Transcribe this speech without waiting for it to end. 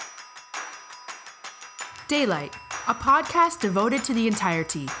Daylight, a podcast devoted to the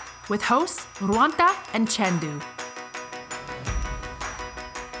entirety, with hosts Ruanta and Chandu.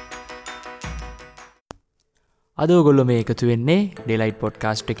 අද ඔයගොල්ලෝ මේ එකතු වෙන්නේ ඩේලයිට්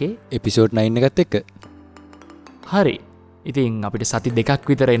පොඩ්කාස්ට් එකේ එපිසෝඩ් 9 එකත් එක්ක. හරි. ඉතින් අපිට සති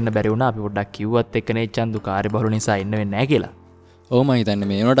දෙකක් විතර එන්න බැරි වුණා. අපි පොඩ්ඩක් කිව්වත් එක්කනේ චන්දු කාර්යබහුල නිසා එන්න වෙන්නේ නැහැ කියලා. ඔව් මම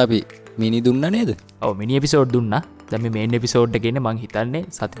හිතන්නේ මේ වෙනකොට අපි මිනි දුන්නා නේද? ඔව් මිනි එපිසෝඩ් දුන්නා. දැන් මේ මේන් එපිසෝඩ් එකේ ඉන්නේ මං හිතන්නේ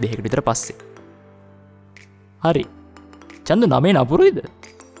සති දෙකකට විතර පස්සේ. හරි. චන්දු 9 නපුරුයිද?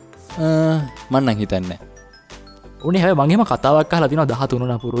 මම නම් හිතන්නේ. උනේ හැබැයි මං එහෙම කතාවක් අහලා තිනවා 13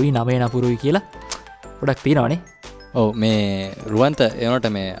 නපුරුයි 9 නපුරුයි කියලා. ගොඩක් තියෙනවනේ. ඔව් මේ රුවන්ත එනකොට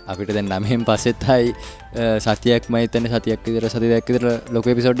මේ අපිට දැන් 9න් පස්සෙත් හයි සතියක් මම හිතන්නේ සතියක් විතර සති දෙකක් විතර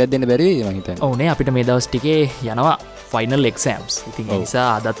ලොකු එපිසෝඩ් එකක් දෙන්න බැරි වෙයි මම හිතන්නේ. ඔව් නේ අපිට මේ දවස් ටිකේ යනවා ෆයිනල් එක්සෑම්ස්. ඉතින් ඒ නිසා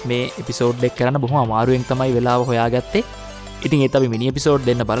අදත් මේ එපිසෝඩ් එක කරන්න බොහොම අමාරුවෙන් තමයි වෙලාව හොයාගත්තේ. ඉතින් ඒත් අපි මිනි එපිසෝඩ්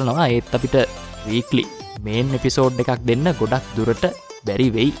දෙන්න බලනවා. ඒත් අපිට වීක්ලි මේන් එපිසෝඩ් එකක් දෙන්න ගොඩක් දුරට බැරි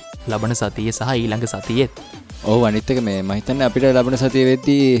වෙයි ලබන සතියේ සහ ඊළඟ සතියේත්. ඔව් අනිත් එක මේ මම හිතන්නේ අපිට ලබන සතියේ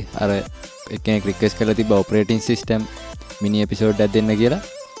වෙද්දී අර එකෙනෙක් රික්වෙස්ට් කරලා තිබ්බ ඔපරේටින් සිස්ටම් මිනි එපිසෝඩ් එකක් දෙන්න කියලා.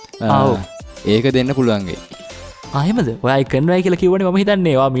 ඒක දෙන්න පුළුවන් වෙයි. එහෙමද? ඔයා කරනවායි කියලා කිව්වනේ මම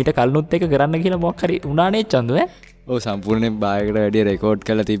හිතන්නේ ඔයා මීට කලිනුත් එක කරන්න කියලා මොකක් හරි උනානේ චන්දු ඈ. ඔව් සම්පූර්ණයෙන් බායකට වැඩි රෙකෝඩ්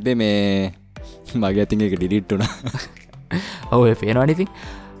කරලා තිබ්බේ මේ මගේ අතින් ඒක ඩිලීට් වුණා. ඔව් ඒ පේනවනේ ඉතින්.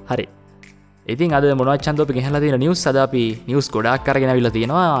 හරි. ඉතින් අද මොනවද චන්දු අපි ගෙනලා තියෙන නිවුස් අද අපි නිවුස් ගොඩාක් අරගෙන අවිලා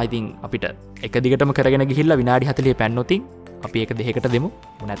තියෙනවා. ඉතින් අපිට එක දිගටම කරගෙන ගිහිල්ලා විනාඩි 40 පැන්නොතින් අපි ඒක දෙකකට දෙමු.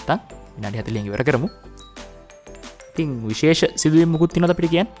 නැත්තම් විනාඩි 40න් ඉවර කරමු. ඉතින් විශේෂ සිදුවීම් මොකුත් තියෙනවද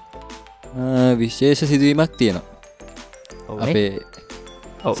අපිට කියන්න? විශේෂ සිදුවීමක් තියෙනවා. අපේ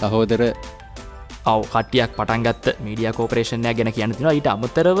සහෝදර කට්ටියක් පටන් ගත්ත මීඩියා කෝපරේෂන් එකක් ගැන කියන්න තියෙනවා. ඊට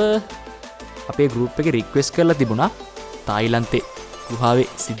අමතරව අපේ ගෲප් එකේ රික්වෙස්ට් කරලා තිබුණා තායිලන්තේ ගුහාවේ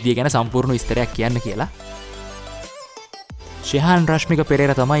සිද්ධිය ගැන සම්පූර්ණ විස්තරයක් කියන්න කියලා. ශෙහාන් රශ්මික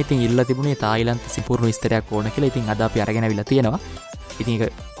පෙරේරා තමයි ඉතින් ඉල්ලලා තිබුණේ තායිලන්ත සම්පූර්ණ විස්තරයක් ඕන කියලා. ඉතින් අද අපි අරගෙන අවිලා තියෙනවා. ඉතින්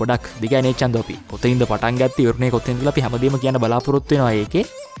ඒක ගොඩක් දිගයි චන්ද අපි. කොතනින්ද පටන් ගත්තේ ඉවරනේ කොතනින්ද කියලා අපි හැමදේම කියන්න බලාපොරොත්තු වෙනවා ඒකේ.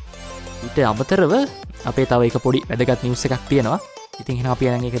 ඊට අමතරව අපේ තව එක පොඩි වැදගත් නිවුස් එකක් තියෙනවා. ඉතින් එහෙනම්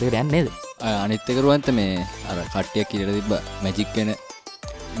අපි යන්නේ ඒක දෙකට යන්නේ නේද? අනිත් එක රුවන්ත මේ අර කට්ටියක් කියලා තිබ්බ මැජික් ගැන.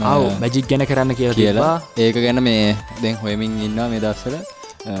 ආව් මැජික් ගැන කරන්න කියලා තිබ්බා. ඒක ගැන මේ දැන් හොයමින් ඉන්නවා මේ දවස්වල.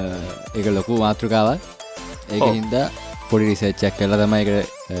 ඒක ලොකු මාතෘකාවක්. ඒක හින්දා පොඩි රිසර්ච් එකක් කරලා තමයි ඒක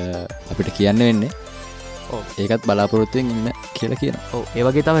අපිට කියන්න වෙන්නේ. ඒකත් බලාපොරොත්තුවෙන් ඉන්න කියලා කියනවා. ඔව් ඒ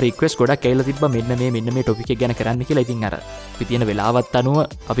වගේ තව රික්වෙස්ට් ගොඩක් ඇවිල්ලා තිබ්බා මෙන්න මේ ටොපික් එක ගැන කරන්න කියලා. ඉතින් අර අපි තියෙන වෙලාවත් අනුව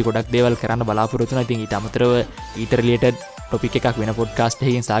අපි ගොඩක් දේවල් කරන්න බලාපොරොත්තු වෙනවා. ඉතින් ඊට අමතරව ඊට රිලේටඩ් ටොපික් එකක් වෙන පොඩ්කාස්ට්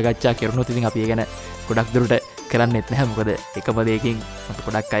එකකින් සාකච්ඡා කරනොත් ඉතින් අපි ඒ ගැන ගොඩක් දුරට කරන්නෙත් නැහැ. මොකද එකම දෙයකින් අපි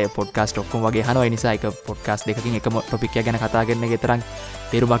ගොඩක් අය පොඩ්කාස්ට් ඔක්කොම වගේ අහනවා. ඒ නිසා එක පොඩ්කාස්ට් දෙකකින් එකම ටොපික් එක ගැන කතා කරන එක තරම්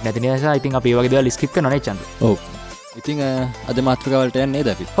තේරුමක් නැති නිසා ඉතින් අපි ඒ වගේ දේවල් ස්කිප් කරනවා නේ චන්දු. ඔව්. ඉතින් අද මාතෘකාවලට යන්නේ නේද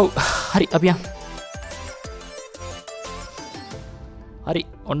අපි? ඔව්. හරි අපි යමු. හරි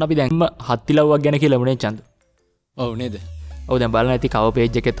ඔන්න අපි දැන්ම හත්තිලව්වක් ගැන කියලා මුනේ චන්දු. ඔව් නේද? ඔව් දැන් බලන්න ඇති කව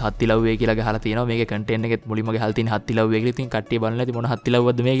පේජ් එකෙත් හත්තිලව්වේ කියලා ගහලා තියෙනවා. මේකේ කන්ටෙන්ට් එකෙත් මුලින්ම ගහලා තියෙන හත්තිලව්වේ කියලා. ඉතින් කට්ටිය බලන්න ඇති මොන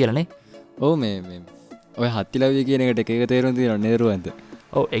හත්තිලව්වක්ද මේ කියලා නේ. ඔව් මේ ඔය හත්තිලව්වේ කියන එකට එක එක තේරුම් තියෙනවා නේද රුවන්ත?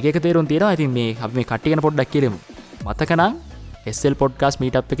 ඔව් එක එක තේරුම් තියෙනවා. ඉතින් මේ අපි මේ කට්ටිය ගැන පොඩ්ඩක් කියලමු. මතකනම් SL පොඩ්කාස්ට්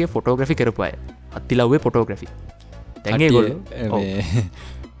මීට් එකේ ෆොටෝග්‍රැෆි කරපු අය. හත්තිලව්වේ ෆොටෝග්‍රැෆි. දැන් ඒගොල්ලෝ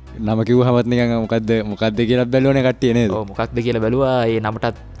නම කිව්වහමත් නිකන් මොකද්ද කියලා බැලුවනේ කට්ටිය නේද? ඔව් මොකක්ද කියලා බැලුවා. ඒ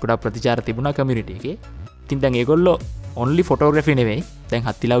නමටත් ගොඩක් ප්‍රතිචාර තිබුණා කමියුනිටි එකේ. ඉතින් දැන් ඒගොල්ලෝ only photography නෙවෙයි. දැන්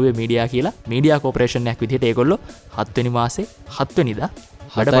හත්තිලව්වේ මීඩියා කියලා මීඩියා කෝපරේෂන් එකක් විදිහට ඒගොල්ලෝ 7 වෙනි මාසේ 7 වෙනිදා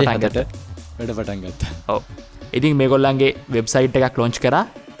වැඩ පටන් ගත්තා. ඔව්. ඉතින් මේගොල්ලන්ගේ වෙබ්සයිට් එකක් ලොන්ච් කරා.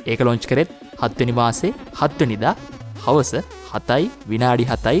 ඒක ලොන්ච් කරෙත් 7 වෙනි මාසේ 7 වෙනිදා හවස 7යි විනාඩි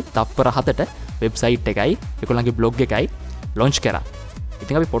 7යි තප්පර 7ට වෙබ්සයිට් එකයි ඒගොල්ලන්ගේ බ්ලොග් එකයි ලොන්ච් කරා.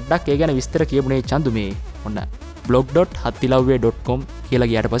 ඉතින් අපි පොඩ්ඩක් ඒ ගැන විස්තර කියමුනේ චන්දු. මේ ඔන්න blog.hattilawwe.com කියලා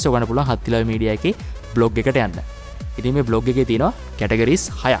ගියාට පස්සේ ඔයගොල්ලන්ට පුළුවන් හත්තිලව්වේ මීඩියා එකේ බ්ලොග් එකට යන්න. ඉතින් මේ බ්ලොග් එකේ තියෙනවා කැටගරිස්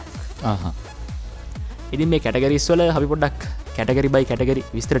 6ක්. ඉතින් මේ කැටගරිස් වල අපි පොඩ්ඩක් කැටගරි බයි කැටගරි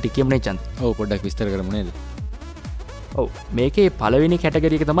විස්තර ටික කියමුනේ චන්දු. ඔව් පොඩ්ඩක් විස්තර කරමු නේද? ඔව් මේකේ පළවෙනි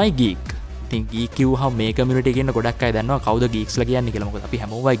කැටගරි එක තමයි ගීක්. ඉතින් ගීක් කිව්වහම මේ කමියුනිටි එකේ ඉන්න ගොඩක් අය දන්නවා කවුද ගීක්ස්ලා කියන්නේ කියලා. මොකද අපි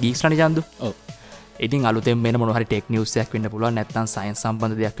හැමෝම ගීක්ස්ලානේ චන්දු. ඔව්. ඉතින් අලුතෙන් මෙන්න මොනවා හරි ටෙක් නිවුස් එකක් වෙන්න පුළුවන්. නැත්නම් සයන්ස්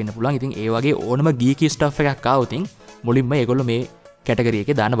සම්බන්ධ දෙයක් වෙන්න පුළුවන්. ඉතින් ඒ වගේ ඕනම ගීකී ස්ටෆ් එකක් ආවොත් මුලින්ම ඒගොල්ලෝ මේ කැටගරි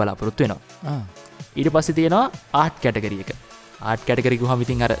එකේ දාන්න බලාපොරොත්තු වෙනවා. ඊට පස්සේ තියෙනවා ආර්ට් කැටගරි එක. ආර්ට් කැටගරි ගුවහම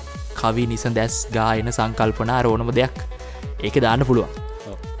ඉතින් අර කවි නිසඳැස් ගායන සංකල්පනා අර ඕනම දෙයක් ඒකේ දාන්න පුළුවන්.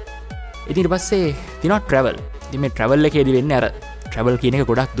 ඉතින් ඊට පස්සේ තියෙනවා ට්‍රැවල්. ඉතින් මේ ට්‍රැවල් එකේදී වෙන්නේ අර ට්‍රැවල් කියන එක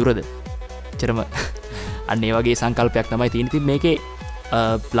ගොඩක් දුරද. එච්චරම අන්න ඒ වගේ සංකල්පයක් තමයි තියෙන්නේ. ඉතින් මේකේ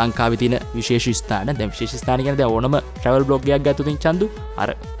ලංකාවේ තියෙන විශේෂ ස්ථාන දැන් විශේෂ ස්ථාන කියන්නේ දැන් ඕනම travel blog එකක් ගත්තොත් චන්දු අර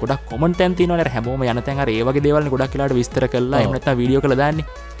ගොඩක් comment තැන් තියෙනවනේ අර හැමෝම යන තැන් අර ඒ වගේ දේවල් නේ ගොඩක් වෙලාවට විස්තර කරලා එහෙම නැත්නම් වීඩියෝ කරලා දාන්නේ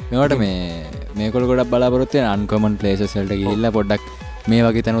මේවට මේකොල ගොඩක් බලාපොරොත්තු වෙන uncommon places වලට ගිහිල්ලා පොඩ්ඩක් මේ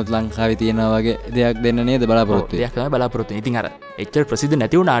වගේ තැනුත් ලංකාවේ තියෙනවා වගේ දෙයක් දෙන්න නේද බලාපොරොත්තු දෙයක් තමයි බලාපොරොත්තු වෙන්නේ. ඉතින් අර එච්චර ප්‍රසිද්ධ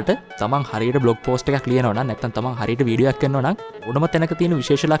නැති වුණාට තමන් හරියට බ්ලොග් පෝස්ට් එකක් ලියනවා නම් නැත්නම් තමන් හරියට වීඩියෝ එකක් කරනවා නම් ඕනම තැනක තියෙන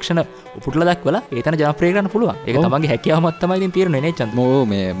විශේෂ ලක්ෂණ උපුටලා දක්වලා ඒ තැන ජනප්‍රිය කරන්න පුළුවන්. ඒක තමන්ගේ හැකියාවමත් තමයි ඉතින් තීරණය නේ චන්ද.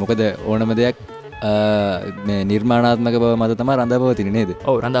 මේ මොකද ඕනම දෙයක් මේ නිර්මාණාත්මක බව මත තමයි රඳාපවතින්නේ නේද?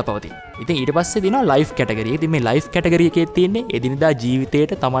 ඔව් රඳාපවතින. ඉතින් ඊට පස්සේ දිනවා ලයිෆ් කැටගරි. ඉතින් මේ ලයිෆ් කැටගරි එකේ තියෙන්නේ එදිනදා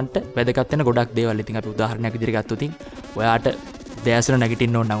ජීවිතේට තමන්ට වැදගත් වෙන ගොඩක් දේවල්. ඉතින් අපි උදාහරණයක් විදිහට ගත්තොත් ඉතින් ඔයාට දැසර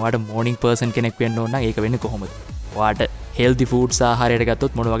නැගිටින්න ඕන නම් ඔයාට මෝර්නින් පර්සන් කෙනෙක් වෙන්න ඕන නම් ඒක වෙන්නේ කොහොමද? ඔයාට හෙල්දි ෆුඩ්ස් ආහාරයට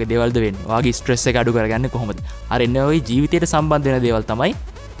ගත්තොත් මොන වගේ දේවල්ද වෙන්නේ? ඔයාගේ ස්ට්‍රෙස් එක අඩු කරගන්නේ කොහොමද? අර එන්නේ ওই ජීවිතයට සම්බන්ධ වෙන දේවල් තමයි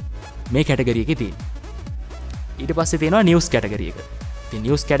මේ කැටගරි එකේ තියෙන්නේ. ඊට පස්සේ තියෙනවා නිවුස් කැටගරි එක. ඉතින්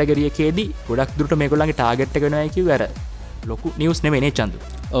නිවුස් කැටගරි එකේදී ගොඩක් දුරට මේගොල්ලන්ගේ ටාගට් එක වෙනවා කිව්වේ අර ලොකු නිවුස් නෙමෙයි නේ චන්දු.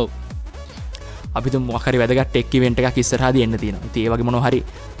 ඔව්. අපි තුමු මොකක් හරි වැදගත් ටෙක් ඉවෙන්ට් එකක් ඉස්සරහදී එන්න තියෙනවා. ඉතින් ඒ වගේ මොනවා හරි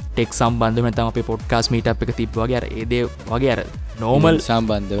ටෙක් සම්බන්ධව නැත්නම් අපේ පොඩ්කාස්ට් මීට් අප් එක තිබ්බ වගේ අර ඒ දේ වගේ අර නෝමල්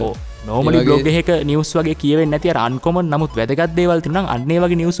සම්බන්ධව නෝමලි බ්ලොග් එකක නිවුස් වගේ කියවෙන්නේ නැති අර අන්කොමන් නමුත් වැදගත් දේවල් තියෙනවා නම් අන්න ඒ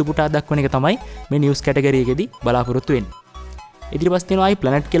වගේ නිවුස් උපුටා දක්වන එක තමයි මේ නිවුස් කැටගරි එකේදී බලාපොරොත්තු වෙන්නේ. ඊට පස්සේ තියෙනවා අයි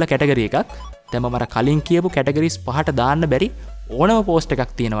ප්ලැනට් කියලා කැටගරි එකක්. දැන් මම අර කලින් කියපු කැටගරිස් පහට දාන්න බැරි ඕනම පෝස්ට්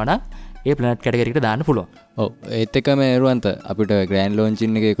එකක් තියෙනවා නම් ඒ ප්ලැනට් කැටගරි එකට දාන්න පුළුවන්. ඔව් ඒත් එක්කම එරුවන්ත අපිට ග්‍රෑන්ඩ්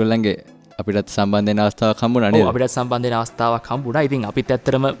ලොන්චින් එක ඒගොල්ලන්ගේ අපිටත් සම්බන්ධ වෙන අවස්ථාවක් හම්බුණා නේද? ඔව් අපිටත් සම්බන්ධ වෙන අවස්ථාවක් හම්බුණා. ඉතින් අපිත්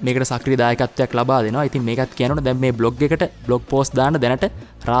ඇත්තටම මේකට සක්‍රීය දායකත්වයක් ලබා දෙනවා. ඉතින් මේකත් කියනොත් දැන් මේ බ්ලොග් එකට බ්ලොග් පෝස්ට් දාන්න දැනට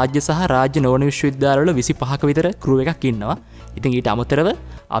රාජ්‍ය සහ රාජ්‍ය නොවන විශ්වවිද්‍යාලවල 25ක විතර ක්‍රූ එකක් ඉන්නවා. ඉතින් ඊට අමතරව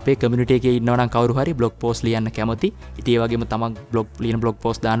අපේ කමියුනිටි එකේ ඉන්නවා නම් කවුරු හරි බ්ලොග් පෝස්ට් ලියන්න කැමති. ඉතින් ඒ වගේම තමන් බ්ලොග් ලියන බ්ලොග්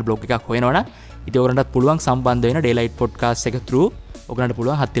පෝස්ට් දාන්න බ්ලොග් එකක් හොයනවා නම් ඉතින් ඔයගලන්ටත් පුළුවන් සම්බන්ධ වෙන ඩේලයිට් පොඩ්කාස්ට් එක through ඔයගලන්ට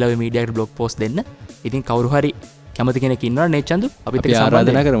පුළුවන් හත්තිලවේ මීඩියා එකට බ්ලොග් පෝස්ට් දෙන්න. ඉතින් කවුරු හරි කැමති කෙනෙක් ඉන්නවා නේ චන්දු අපිත් එක්ක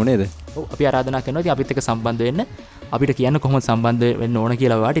ආරාධනා කරමු නේද? ඔව් අපි ආරාධනා කරනවා. ඉතින් අපිත් එක්ක සම්බන්ධ වෙන්න අපිට කියන්න කොහොමද සම්බන්ධ වෙන්න ඕන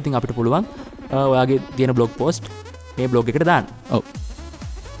කියලා ඔයාලට. ඉතින් අපිට පුළුවන් ඔයාගේ තියෙන බ්ලොග් පෝස්ට් මේ බ්ලොග් එකට දාන්න. ඔව්.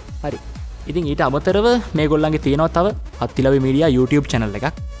 හරි. ඉතින් ඊට අමතරව මේගොල්ලන්ගේ තියෙනවා තව හත්තිලවේ මීඩියා YouTube channel එකක්.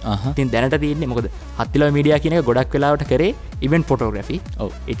 ඉතින් දැනට තියෙන්නේ මොකද හත්තිලවේ මීඩියා කියන එක ගොඩක් වෙලාවට කරේ ඉවෙන්ට් ෆොටෝග්‍රැෆි. ඔව්.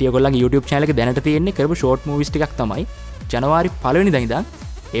 ඉතින් ඒගොල්ලන්ගේ YouTube channel එක දැනට තියෙන්නේ කරපු ෂෝට් මූවිස් ටිකක් තමයි. ජනවාරි 1 වෙනිදා ඉඳන්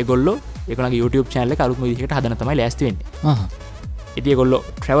ඒගොල්ලෝ ඒගොල්ලන්ගේ YouTube channel එක අලුත්ම විදිහකට හදන්න තමයි ලෑස්ති වෙන්නේ. ඉතින් ඒගොල්ලෝ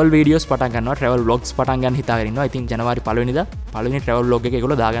travel videos පටන් ගන්නවා, travel vlogs පටන් ගන්න හිතාගෙන ඉන්නවා. ඉතින් ජනවාරි 1 වෙනිදා පළවෙනි travel vlog එක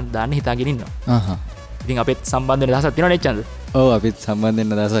ඒගොල්ලෝ දාන්න හිතාගෙන ඉන්නවා. ඉතින් අපිත් සම්බන්ධ වෙන දවසක් තියෙනවා නේ චන්ද? ඔව් අපිත් සම්බන්ධ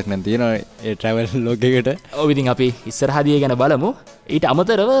වෙන දවසක් නම් තියෙනවා ඒ travel vlog එකට. ඔව් ඉතින් අපි ඉස්සරහදී ගැන බලමු. ඊට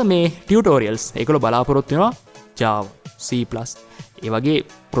අමතරව මේ tutorials ඒගොල්ලෝ බලාපොරොත්තු වෙනවා Java, C+, ඒ වගේ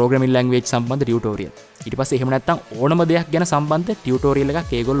programming language සම්බන්ධ tutorial. ඊට පස්සේ එහෙම නැත්නම් ඕනම දෙයක් ගැන සම්බන්ධ ටියුටෝරියල්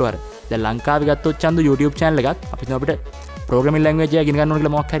එකක් ඒගොල්ලෝ අර දැන් ලංකාවේ ගත්තොත් චන්දු YouTube channel එකක් අපි තුන අපිට programming language එක ඉගෙන ගන්න ඕන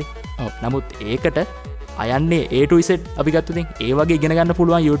කියලා මොකක් හරි. ඔව්. නමුත් ඒකට අයන්නේ A to Z අපි ගත්තොත් ඒ වගේ ඉගෙන ගන්න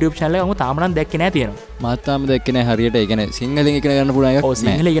පුළුවන් YouTube channel එකක් මම තාම නම් දැක්කේ නැහැ තියෙනවා. මාත් තාම දැක්කේ නැහැ හරියට. ඒ කියන්නේ සිංහලෙන් ඉගෙන ගන්න පුළුවන් එකක් නැහැ. ඔව්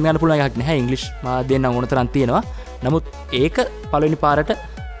සිංහලෙන් ඉගෙන ගන්න පුළුවන් එකක් නැහැ. ඉංග්‍රීසි මාධ්‍යයෙන් නම් ඕන තරම් තියෙනවා. නමුත් ඒක පළවෙනි පාරට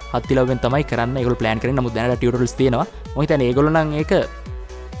හත්තිලවෙන් තමයි කරන්න ඒගොල්ලෝ plan කරන්නේ. නමුත් දැනට ටියුටෝරියල්ස් තියෙනවා. මම හිතන්නේ ඒගොල්ලෝ නම් ඒක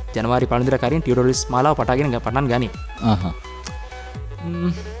ජනවාරි 1 වෙනිදා කරින් ටියුටෝරියල්ස් මාලාව පටන් ගනි.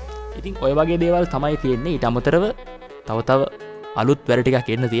 ඉතින් ඔය වගේ දේවල් තමයි තියෙන්නේ. ඊට අමතරව තව අලුත් වැඩ ටිකක්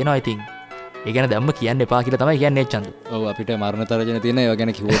එන්න තියෙනවා. ඉතින් ඒ ගැන දැම්ම කියන්න එපා කියලා තමයි කියන්නේ චන්දු. ඔව් අපිට මරණ තරජන තියෙන ඒවා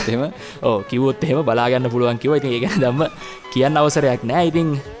ගැන කිව්වොත් එහෙම ඔව් කිව්වොත් එහෙම බලා ගන්න පුළුවන් කිව්වා. ඉතින් ඒ ගැන දැම්ම කියන්න අවසරයක් නැහැ. ඉතින්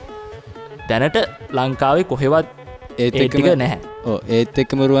දැනට ලංකාවේ කොහෙවත් ඒත් ටික නැහැ. ඔව් ඒත්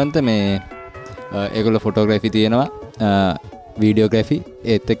එක්කම රුවන්ත මේ ඒගොල්ලෝ ෆොටෝග්‍රැෆි තියෙනවා, වීඩියෝග්‍රැෆි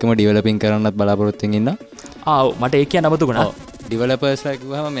ඒත් එක්කම ඩිවෙලොපින් කරන්නත් බලාපොරොත්තු වෙමින් ඉන්නවා. ඔව් මට ඒක කියන්න අමතකුණා. ඩිවෙලොපර්ස්ලා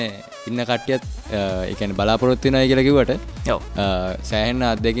කිව්වම මේ ඉන්න කට්ටියත් ඒ කියන්නේ බලාපොරොත්තු වෙනවා කියලා කිව්වට ඔව් සෑහෙන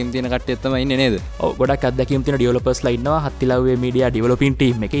අත්දැකීම් තියෙන කට්ටියක් තමයි ඉන්නේ නේද? ඔව් ගොඩක් අත්දැකීම් තියෙන ඩිවෙලොපර්ස්ලා ඉන්නවා හත්තිලව්වේ මීඩියා ඩිවෙලොපින්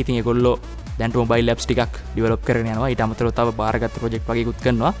ටීම් එකේ. ඉතින් ඒගොල්ලෝ දැන් මොබයිල් ඇප්ස් ටිකක් ඩිවෙලොප් කරගෙන යනවා. ඊට අමතරව තව බාරගත් ප්‍රොජෙක්ට් වගේකුත්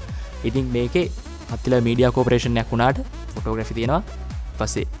කරනවා. ඉතින් මේකේ හත්තිලව්වේ මීඩියා කෝපරේෂන් එකක් වුණාට ෆොටෝග්‍රැෆි තියෙනවා. ඊට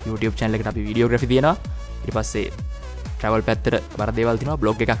පස්සේ YouTube channel එකට අපි වීඩියෝග්‍රැෆි තියෙනවා. ඊට පස්සේ travel පැත්තට බර දේවල් තියෙනවා,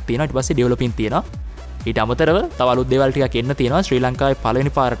 බ්ලොග් එකක් තියෙනවා. ඊට පස්සේ ඩෙවලොපින් තියෙනවා. ඊට අමතරව තව අලුත් දේවල් ටිකක් එන්න තියෙනවා. ශ්‍රී ලංකාවේ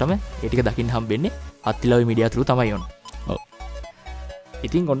පළවෙනි පාරටම ඒ ටික දකින්න හම්බෙන්නේ හත්තිලව්වේ මීඩියා through තමයි ඔන්න. ඔව්.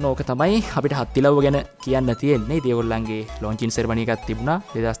 ඉතින් ඔන්න ඕක තමයි අපිට හත්තිලව්ව ගැන කියන්න තියෙන්නේ. ඉතින් ඒගොල්ලන්ගේ ලොන්චින් සෙරමනි එකක් තිබුණා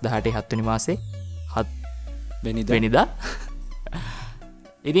 2018 7 වෙනි මාසේ 7 වෙනිදා.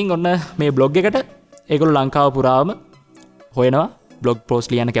 ඉතින් ඔන්න මේ බ්ලොග් එකට ඒගොල්ලෝ ලංකාව පුරාම හොයනවා බ්ලොග්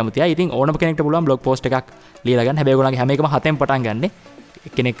පෝස්ට් ලියන්න කැමතියි. ඉතින් ඕනම කෙනෙක්ට පුළුවන් බ්ලොග් පෝස්ට් එකක් ලියලා ගන්න. හැබැයි ඒගොල්ලන්ගේ හැම එකම 7න් පටන් ගන්න.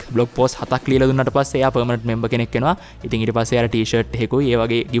 කෙනෙක් බ්ලොග් පෝස් 7ක් ලියලා දුන්නාට පස්සේ එයා පර්මනන්ට් මෙම්බර් කෙනෙක් වෙනවා. ඉතින් ඊට පස්සේ අර ටී-ෂර්ට් එකකුයි ඒ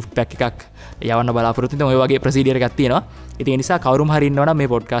වගේ gift pack එකක් යවන්න බලාපොරොත්තු වෙන ඔය වගේ ප්‍රොසීඩියර් එකක් තියෙනවා. ඉතින් ඒ නිසා කවුරුම හරි ඉන්නවනම්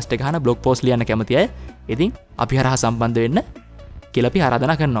මේ පොඩ්කාස්ට් එක අහන බ්ලොග් පෝස්ට් ලියන්න කැමති අය ඉතින් අපි හරහා සම්බන්ධ වෙන්න කියලා අපි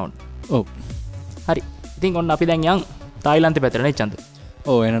ආරාධනා කරනවා. ඔව්. හරි. ඉතින් ඔන්න අපි දැන් යන් තායිලන්තේ පැත්තට නේ චන්ද.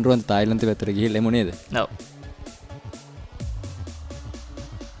 ඔව් එහෙනම් රුවන් තායිලන්තේ පැත්තට ගිහිල්ලා එමු නේද? ඔව්.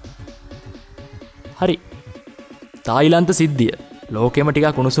 හරි. තායිලන්ත සිද්ධිය ලෝකෙම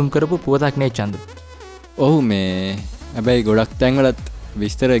ටිකක් උණුසුම් කරපු පුවතක් නේ චන්ද. ඔව් මේ හැබැයි ගොඩක් තැන්වලත්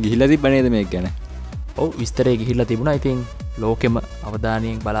විස්තර ගිහිල්ලා තිබ්බ නේද මේක ගැන? ඔව් විස්තරේ ගිහිල්ලා තිබුණා. ඉතින් ලෝකෙම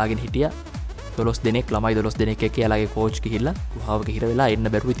අවධානයෙන් බලාගෙන හිටියා. 12 දෙනෙක් ළමයි 12 දෙනෙක් එක්ක එයාලගේ කෝච් ගිහිල්ලා ගුහාවක හිර වෙලා එන්න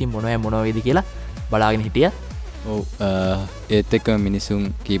බැරුව ඉතින් මොන වේද කියලා බලාගෙන හිටියා. ඔව් ඒත් එක්ක මිනිසුන්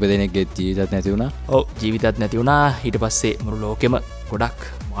කීප දෙනෙක්ගේ ජීවිතත් නැති වුණා. ඔව් ජීවිතත් නැති වුණා. ඊට පස්සේ මුළු ලෝකෙම ගොඩක්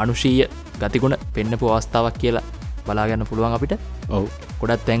මානුෂීය ගතිගුණ පෙන්නපු අවස්ථාවක් කියලා බලාගන්න පුළුවන් අපිට. ඔව්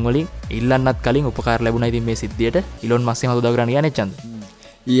ගොඩක් තැන්වලින් ඉල්ලන්නත් කලින් උපකාර ලැබුණා ඉතින් මේ සිද්ධියට. ඉලොන් මස්ක් එහෙම උදව් කරන්න ගියා නේ චන්ද.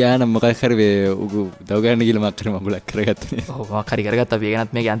 ඊයාන මොකක් හරි වේ උගු උදව් ගන්න කියලා මක් කරේ මගුලක් කරගත්තනේ. ඔව් මොකක් හරි කරගත්තා. අපි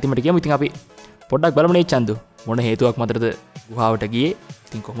ඒකනත් මේකේ අන්තිමට කියමු. ඉතින් අපි පොඩ්ඩක් බලමු නේ චන්දු. මොන හේතුවක් මතද ගුහාවට ගියේ?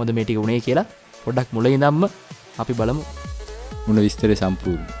 ඉතින් කොහොමද මේ ටික උනේ කියලා පොඩ්ඩක් මුලින් ඉඳන්ම අපි බලමු. මුණ විස්තරේ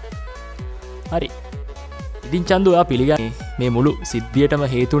සම්පූර්ණ. හරි. ඉතින් චන්දු ඔයා පිළිගන්නේ මේ මුළු සිද්ධියටම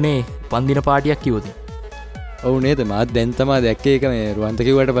හේතුනේ උපන්දින පාටියක් කිව්වද? ඔව් නේද? මාත් දැන් තමයි දැක්කේ ඒක මේ රුවන්ත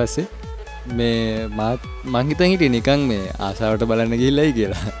කිව්වට පස්සේ මේ මාත් මං හිතන් හිටියේ නිකන් මේ ආසාවට බලන්න ගිහිල්ලායි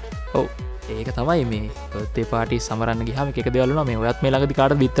කියලා. ඔව් ඒක තමයි මේ බර්ත්ඩේ පාටි සමරන්න ගියාම එක දේවල් වුණා. මේ ඔයත් මේ ළඟදී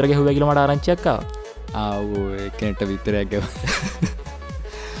කාටද විතර ගැහුවා කියලා මට ආරංචියක් ආවා. ආවෝ එක්කෙනෙක්ට විතරයක් ගැහුවා.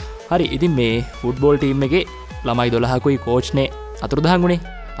 හරි. ඉතින් මේ ෆුට්බෝල් ටීම් එකේ ළමයි 12කුයි කෝච්නේ අතුරුදහන් වුණේ.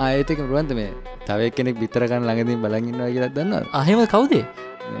 ඒත් එක රුවන්ත මේ තව එක්කෙනෙක් විතර ගන්න ළඟදී බලන් ඉන්නවා කියලා දන්නවද? එහෙම කවුද?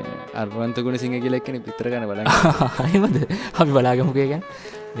 අර්වන්ත ගුණසිංහ කියලා එක්කෙනෙක් විතර ගන්න බලන්. එහෙමද? අපි බලාගමුකෝ ඒක.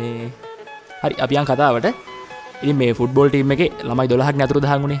 මේ හරි අපි යන් කතාවට. ඉතින් මේ ෆුට්බෝල් ටීම් එකේ ළමයි 12ක් නේ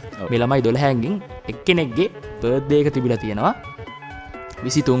අතුරුදහන් වුණේ. මේ ළමයි 12න්ගෙන් එක්කෙනෙක්ගේ බර්ත්ඩේ එක තිබිලා තියෙනවා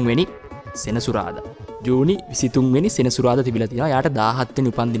 23 වෙනි සෙනසුරාදා. ජූනි 23 වෙනි සෙනසුරාදා තිබිලා තියෙනවා. යාට 17 වෙනි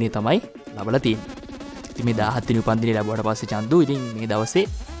උපන්දිනේ තමයි ලබලා තියෙන්නේ. ඉතින් මේ 17 වෙනි උපන්දිනේ ලැබුවට පස්සේ චන්දු ඉතින් මේ දවසේ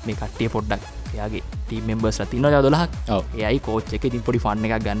මේ කට්ටිය පොඩ්ඩක් එයාගේ ටීම් මෙම්බර්ස්ලා තින්නවා 12ක්. ඔව්. එයයි කෝච් එක ඉතින් පොඩි ෆන්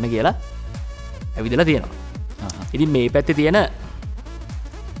එකක් ගන්න කියලා ඇවිදලා තියෙනවා. ඉතින් මේ පැත්තේ තියෙන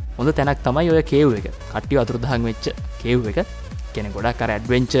හොඳ තැනක් තමයි ඔය කේව් එක. කට්ටිය අතුරුදහන් වෙච්ච කේව් එක. කියන්නේ ගොඩක් අර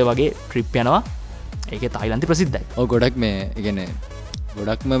ඇඩ්වෙන්චර් වගේ ට්‍රිප් යනවා. ඒකේ තායිලන්තේ ප්‍රසිද්ධයි. ඔව් ගොඩක් මේ කියන්නේ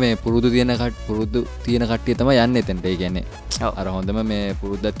ගොඩක්ම මේ පුරුදු තියෙන කට්ටිය තමයි යන්නේ එතනට. ඒ කියන්නේ අර හොඳම මේ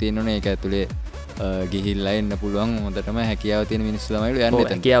පුරුද්දක් තියෙනවනේ ඒක ඇතුලේ ගිහිල්ලා එන්න පුළුවන් හොඳටම හැකියාව තියෙන මිනිස්සු තමයි යන්නේ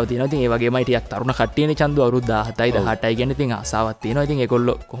එතන. හැකියාව තියෙනවා. ඉතින් ඒ වගේමයි ටිකක් තරුණ කට්ටියනේ චන්දු අවුරුදු 17යි 18යි කියන්නේ ඉතින් ආසාවක් තියෙනවා. ඉතින්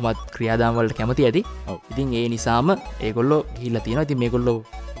ඒගොල්ලෝ කොහොමත් ක්‍රියාදාම වලට කැමති ඇති. ඉතින් ඒ නිසාම ඒගොල්ලෝ ගිහිල්ලා තියෙනවා. ඉතින් මේගොල්ලෝ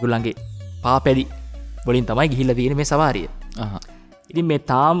ඒගොල්ලන්ගේ පාපැඩි වලින් තමයි ගිහිල්ලා තියෙන්නේ මේ සවාරිය. ඉතින් මේ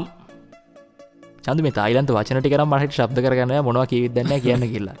තාම් චන්දු මේ තායිලන්ත වචන ටික නම් මට ශබ්ද කරගන්න මොනවා කියවිද දන්නේ නැහැ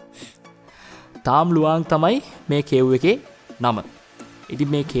කියන්න කියලා. තාම් ලුවාන් තමයි මේ කේව් එකේ නම. ඉතින්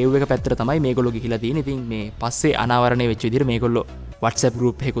මේ කේව් එක පැත්තට තමයි මේගොල්ලෝ ගිහිලා තියෙන්නේ. ඉතින් මේ පස්සේ අනාවරණය වෙච්ච විදිහට මේගොල්ලෝ WhatsApp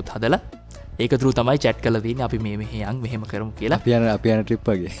group එකකුත් හදලා ඒක through තමයි chat කරලා තියෙන්නේ. අපි මේ මෙහෙ යන් මෙහෙම කරමු කියලා. අපි යන trip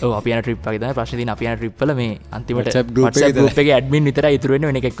වගේ. ඔව් අපි යන trip වගේ තමයි. ප්‍රශ්නේ තියෙන්නේ අපි යන trip වල මේ අන්තිමට WhatsApp group එකේ admin විතරයි ඉතුරු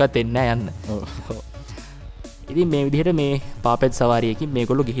වෙන්නේ. වෙන එකක්වත් එන්නේ නැහැ යන්න. ඔව්. ඉතින් මේ විදිහට මේ පාපෙත් සවාරියකින්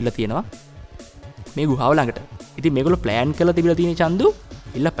මේගොල්ලෝ ගිහිලා තියෙනවා මේ ගුහාව ළඟට. ඉතින් මේගොල්ලෝ ප්ලෑන් කරලා තිබිලා තියෙන චන්දු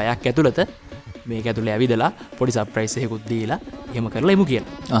ඉල්ල පැයක් ඇතුළත මේක ඇතුළේ ඇවිදලා පොඩි සර්ප්‍රයිස් එකකුත් දීලා එහෙම කරලා එමු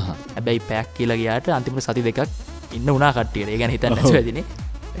කියලා. හැබැයි පැයක් කියලා ගියාට අන්තිමට සති දෙකක් ඉන්න උනා කට්ටියට. ඒ ගැන හිතන්න නැතුව ඇදිනේ.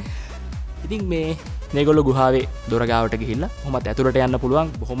 ඉතින් මේගොල්ලෝ ගුහාවේ දොර ගාවට ගිහිල්ලා කොහොමද ඇතුළට යන්න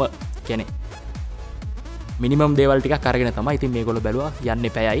පුළුවන් බොහොම කියන්නේ මිනිමම් දේවල් ටිකක් අරගෙන තමයි. ඉතින් මේගොල්ලෝ බැලුවා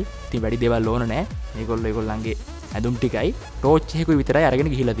යන්නේ පැයයි. ඉතින් වැඩි දේවල් ඕන නැහැ. මේගොල්ලෝ ඒගොල්ලන්ගේ ඇඳුම් ටිකයි ටෝච් එකකුයි විතරයි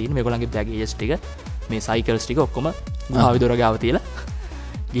අරගෙන ගිහිල්ලා තියෙන්නේ. මේගොල්ලන්ගේ බෑගේජස් ටික මේ සයිකල්ස් ටික ඔක්කොම ගුහාවේ දොර ගාව තියලා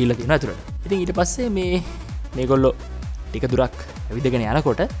ගිහිල්ලා තියෙනවා ඇතුළට. ඉතින් ඊට පස්සේ මේගොල්ලෝ ටික දුරක් ඇවිදගෙන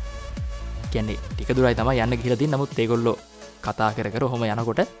යනකොට කියන්නේ ටික දුරයි තමයි යන්න ගිහිල්ලා තියෙන්නේ. නමුත් ඒගොල්ලෝ කතා කර ඔහොම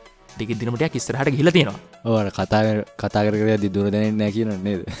යනකොට ටික දිනමටයක් ඉස්සරහට ගිහිල්ලා තියෙනවා. ඔව් අර කතා කර යද්දි දුර දැනෙන්නේ නැහැ කියනවනේ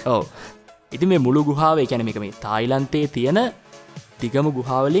නේද? ඔව්. ඉතින් මේ මුළු ගුහාව ඒ කියන්නේ මේක මේ තායිලන්තයේ තියෙන දිගම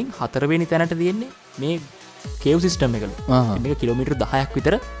ගුහාවලින් 4 වෙනි තැනට තියෙන්නේ මේ කේව් සිස්ටම් එකලු. මේක කිලෝමීටර් 10ක්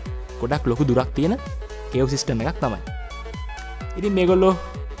විතර ගොඩක් ලොකු දුරක් තියෙන කේව් සිස්ටම් එකක් තමයි. ඉතින් මේගොල්ලෝ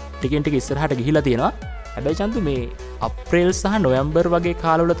ටිකෙන් ටික ඉස්සරහට ගිහිලා තියෙනවා. හැබැයි චන්තු මේ අප්‍රේල් සහ නොවැම්බර් වගේ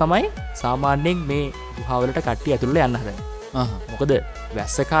කාලවල තමයි සාමාන්‍යයෙන් මේ ගුහාවලට කට්ටිය ඇතුළට යන්න හදන්නේ. මොකද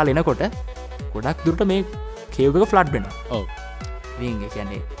වැස්ස කාලේ එනකොට ගොඩක් දුරට මේ කේව් එක ෆ්ලඩ් වෙනවා. ඔව්. ඉතින් ඒ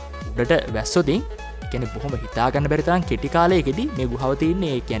කියන්නේ උඩට වැස්සොතින් කියන්නේ බොහොම හිතාගන්න බැරි තරම් කෙටි කාලයකදී මේ ගුහාව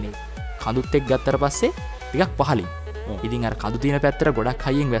තියෙන්නේ කියන්නේ කඳුත් එක්ක ගත්තට පස්සේ ටිකක් පහළින්. ඉතින් අර කඳු තියෙන පැත්තට ගොඩක්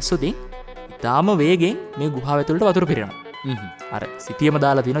හයියෙන් වැස්සොත් ඉතාලම වේගෙන් මේ ගුහාව ඇතුළට වතුර පිරෙනවා. අර සිටියම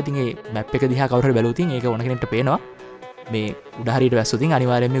දාලා තියෙනවා. ඉතින් ඒ මැප් එක දිහා කවුරු හරි බැලුවොත් ඒක ඕන කෙනෙක්ට පේනවා. මේ උඩ හරියට වැස්සොත්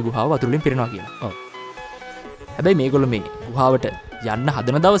අනිවාර්යයෙන් මේ ගුහාව වතුර වලින් පිරෙනවා කියලා. හැබැයි මේගොල්ලෝ මේ ගුහාවට යන්න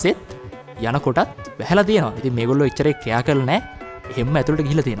හදන දවසෙත් යනකොටත් වැහැලා තියෙනවා. ඉතින් මේගොල්ලෝ එච්චරේ ක්‍රියා කරලා නැහැ. එහෙම්ම ඇතුළට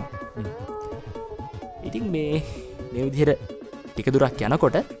ගිහිල්ලා තියෙනවා. ඉතින් මේ විදිහට ටික දුරක්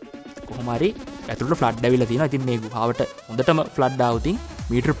යනකොට කොහොම හරි ඇතුළට ෆ්ලඩ් ඇවිල්ලා තියෙනවා. ඉතින් මේ ගුහාවට හොඳටම ෆ්ලඩ් ආවුතින්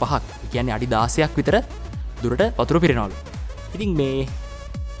මීටර් 5ක්, කියන්නේ අඩි 16ක් විතර දුරට වතුර පිරෙනවලු. ඉතින්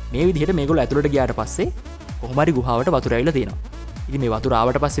මේ විදිහට මේගොල්ලෝ ඇතුළට ගියාට පස්සේ කොහොම හරි ගුහාවට වතුර ඇවිල්ලා තියෙනවා. ඉතින් මේ වතුර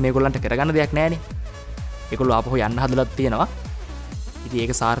ආවට පස්සේ මේගොල්ලන්ට කරගන්න දෙයක් නැහැනේ. ඒගොල්ලෝ ආපහු යන්න හදලා තියෙනවා. ඉතින්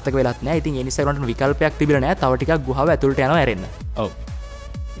ඒක සාර්ථක වෙලත් නැහැ. ඉතින් ඒ නිසා ඒගොල්ලන්ට විකල්පයක් තිබිලා නැහැ. තව ටිකක් ගුහාව ඇතුළට යනවා ඇරෙන්න. ඔව්.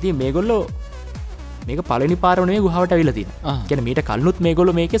 ඉතින් මේගොල්ලෝ මේක පළවෙනි පාරම නෙවෙයි ගුහාවට ඇවිල්ලා තියෙනවා. කියන්නේ මීට කලිනුත්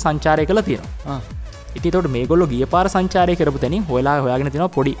මේගොල්ලෝ මේකේ සංචාරය කළා තියෙනවා. ඉතින් ඒතකොට මේගොල්ලෝ ගිය පාර සංචාරය කරපු තැනින් හොයාගෙන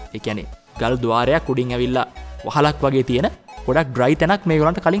තියෙනවා පොඩි, ඒ කියන්නේ ගල් ద్వාරයක් උඩින් ඇවිල්ලා වහලක් වගේ තියෙන ගොඩක් ඩ්‍රයි තැනක්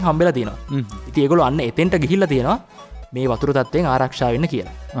මේගොල්ලන්ට කලින් හම්බෙලා තියෙනවා. ඉතින් ඒගොල්ලෝ අන්න එතෙන්ට ගිහිල්ලා තියෙනවා මේ වතුර තත්ත්වයෙන් ආරක්ෂා වෙන්න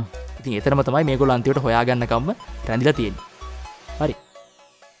කියලා. ඉතින් එතරම් තමයි මේගොල්ලෝ අන්තිමට හොයාගන්නකම්ම රැඳිලා තියෙන්නේ. හරි.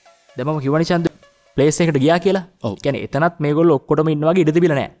 දැන් මම කිව්වනේ චන්ද ප්ලේස් එකට ගියා කියලා. ඒ කියන්නේ එතනත් මේගොල්ලෝ ඔක්කොටම ඉන්න වගේ ඉඩ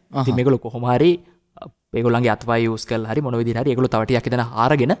තිබිලා නැහැ. ඉතින් මේගොල්ලෝ කොහොම හරි ඒගොල්ලන්ගේ අතපය යූස් කරලා හරි මොන විදිහට හරි ඒගොල්ලෝ තව ටිකක් එතන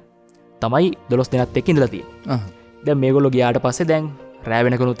ආරගෙන තමයි 12 දෙනාත් එක්ක ඉඳලා තියෙන්නේ. දැන් මේගොල්ලෝ ගියාට පස්සේ දැන් රෑ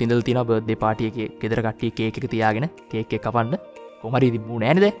වෙනකනුත් ඉඳලා තියෙනවා බර්ත්ඩේ පාටි එකේ ගෙදර කට්ටිය කේක් එක තියාගෙන කේක් එක කපන්න. කොහොම හරි ඉතින් මූ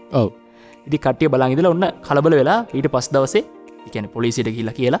නෑනේ දැන්. ඔව්. ඉතින් කට්ටිය බලන් ඉඳලා ඔන්න කලබල වෙලා ඊට පස්සේ දවසේ ඒ කියන්නේ පොලිසියට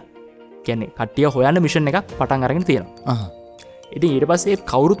ගිහිල්ලා කියලා කියන්නේ කට්ටිය හොයන්න මිෂන් එකක් පටන් අරගෙන තියෙනවා. ඉතින් ඊට පස්සේ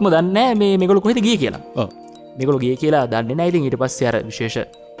කවුරුත්ම දන්නේ නැහැ මේගොල්ලෝ කොහෙද ගියේ කියලා. ඔව්. මේගොල්ලෝ ගියේ කියලා දන්නේ නැහැ. ඉතින් ඊට පස්සේ අර විශේෂ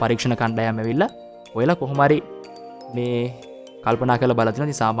පරීක්ෂණ කණ්ඩායම ඇවිල්ලා ඔයලා කොහොම හරි මේ කල්පනා කරලා බලලා තිනවා.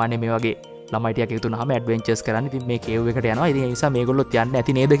 ඉතින් සාමාන්‍ය මේ වගේ ළමයි ටිකක් එකතු වුණාම ඇඩ්වෙන්චර්ස් කරන්න ඉතින් මේ කේව් එකට යනවා. ඉතින් ඒ නිසා මේගොල්ලොත් යන්න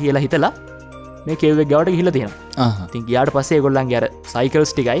ඇති නේද කියලා හිතලා මේ කේව් එක ගාවට ගිහිල්ලා තියෙනවා. ඉතින් ගියාට පස්සේ ඒගොල්ලන්ගේ අර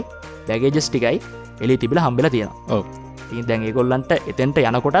සයිකල්ස් ටිකයි බෑගේජස් ටිකයි එළිය තිබිලා හම්බෙලා තියෙනවා. ඔව්. ඉතින් දැන් ඒගොල්ලන්ට එතෙන්ට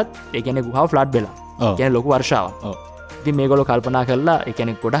යනකොටත් ඒ කියන්නේ ගුහාව ෆ්ලඩ් වෙලා. ඒ කියන්නේ ලොකු වර්ෂාවක්. ඔව්. ඉතින් මේගොල්ලෝ කල්පනා කරලා ඒ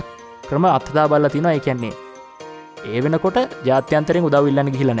කියන්නේ ගොඩක් ක්‍රම අත්දැක බලලා තිනවා. ඒ කියන්නේ ඒ වෙනකොට ජාත්‍යන්තරයෙන් උදව්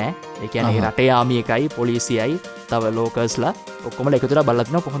ඉල්ලන්න ගිහිල්ලා නැහැ. ඒ කියන්නේ රටේ ආමි එකයි පොලිසියයි තව ලෝකල්ස්ලා ඔක්කොම එකතු වෙලා බලලා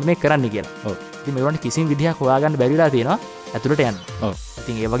තිනවා කොහොමද මේක කරන්න කියලා. ඔව්. ඉතින් මේගොල්ලන්ට කිසිම විදිහක් හොයාගන්න බැරිලා තියෙනවා ඇතුළට යන්න. ඔව්.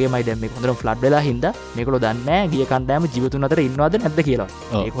 ඉතින් ඒ වගේමයි දැන් මේක හොඳටම ෆ්ලඩ් වෙලා හින්දා මේගොල්ලෝ දන්නේ නැහැ ගිය කණ්ඩායම ජීවතුන් අතර ඉන්නවද නැද්ද කියලා.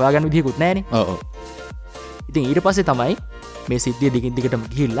 ඒක හොයාගන්න විදිහකුත් නැහැනේ. ඔව් ඔව්. ඉතින් ඊට පස්සේ තමයි මේ සිද්ධිය දිගින් දිගටම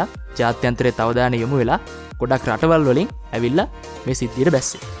ගිහිල්ලා ජාත්‍යන්තරයේ අවධානය යොමු වෙලා ගොඩක් රටවල් වලින් ඇවිල්ලා මේ සිද්ධියට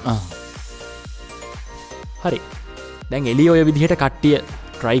බැස්සේ. හරි. දැන් එළිය ඔය විදිහට කට්ටිය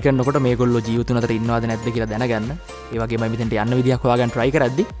try කරනකොට මේගොල්ලෝ ජීවතුන් අතර ඉන්නවද නැද්ද කියලා දැනගන්න. ඒ වගේමයි මෙතෙන්ට යන්න විදිහක් හොයාගන්න try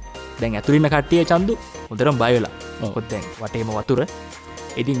කරද්දි දැන් ඇතුළේ ඉන්න කට්ටිය චන්දු හොඳටම බය වෙලා. මොකද දැන් වටේම වතුර.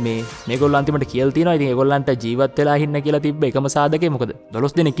 ඉතින් මේගොල්ලෝ අන්තිමට කියලා තියෙනවා ඉතින් ඒගොල්ලන්ට ජීවත් වෙලා ඉන්න කියලා තිබ්බ එකම සාධකේ මොකද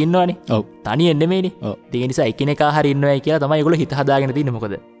 12 දෙනෙක් ඉන්නවනේ. ඔව්. තනියෙන් නෙමෙයිනේ. ඒ නිසා එකිනෙකා හරි ඉන්නවයි කියලා තමයි ඒගොල්ලෝ හිත හදාගෙන තින්නේ.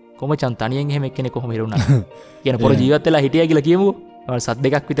 මොකද කොහොමචන් තනියෙන් එහෙම එක්කෙනෙක් කොහොම ඉරුණා. කියන පොර ජීවත් වෙලා හිටියා කියලා කියමුකෝ. සත්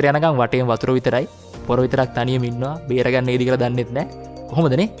දෙකක් විතර යනකම් වටේම වතුර විතරයි. පොර විතරක් තනියම ඉන්නවා. බේරගන්න නේද කියලා දන්නෙත් නැහැ.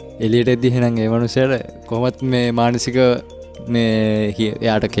 කොහොමදනේ? එළියට එද්දි එහෙනම් ඒ මනුස්සයාට කොහොමත් මේ මානසික මේ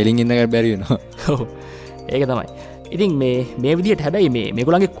එයාට කෙලින් ඉන්න බැරි වෙනවා. ඔව්. ඒක තමයි. ඉතින් මේ විදිහට හැබැයි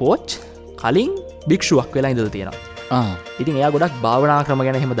මේගොල්ලන්ගේ කෝච් කලින් භික්ෂුවක් වෙලා ඉඳලා තියෙනවා. ඉතින් එයා ගොඩක් භාවනා ක්‍රම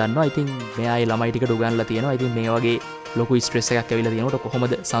ගැන එහෙම දන්නවා. ඉතින් මෙයා ඒ ළමයි ටිකට උගන්ලා තියෙනවා. ඉතින් මේ වගේ ලොකු ස්ට්‍රෙස් එකක් ඇවිල්ලා තියෙනකොට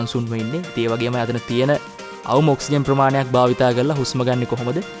කොහොමද සංසුන්ව ඉන්නේ? ඒ වගේම අතන තියෙන අවම ඔක්සිජන් ප්‍රමාණයක් භාවිතා කරලා හුස්ම ගන්න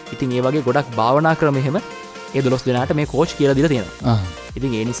කොහොමද? ඉතින් ඒ වගේ ගොඩක් භාවනා ක්‍රම එහෙම ඒ 12 දෙනාට මේ කෝච් කියලා දීලා තියෙනවා.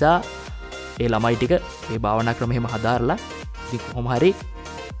 ඉතින් ඒ නිසා ඒ ළමයි ටික මේ භාවනා ක්‍රම එහෙම හදාarලා ඉතින් කොහොම හරි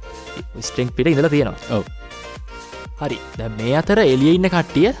ස්ට්‍රෙන්ග් පිට ඉඳලා තියෙනවා. ඔව්. හරි. දැන් මේ අතර එළියේ ඉන්න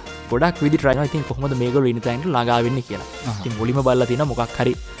කට්ටිය ගොඩක් විදිහට try කරනවා. ඉතින් කොහොමද මේගොල්ලෝ ඉන්න තැනට ළඟා වෙන්නේ කියලා. ඉතින් මුලින්ම බලලා තියෙනවා මොකක්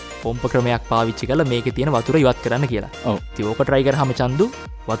හරි පොම්ප ක්‍රමයක් පාවිච්චි කරලා මේකේ තියෙන වතුර ඉවත් කරන්න කියලා. ඔව්. ඉතින් ඕක try කරාම චන්දු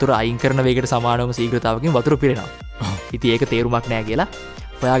වතුර අයින් කරන වේගයට සමානවම ශීඝ්‍රතාවකින් වතුර පිරෙනවා. ඉතින් ඒක තේරුමක් නැහැ කියලා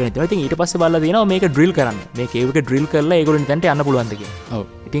හොයාගෙන ඉන්නවා. ඉතින් ඊට පස්සේ බලලා තියෙනවා මේක ඩ්‍රිල් කරන්න. මේ කේව් එක ඩ්‍රිල් කරලා ඒගොල්ලෝ ඉතන්ට යන්න පුළුවන්ද කියලා. ඔව්.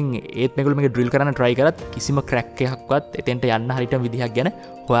 ඉතින් ඒත් මේගොල්ලෝ මේක ඩ්‍රිල් කරන්න try කරත් කිසිම ක්‍රැක් එකක්වත් එතෙන්ට යන්න හරියටම විදිහක් ගැන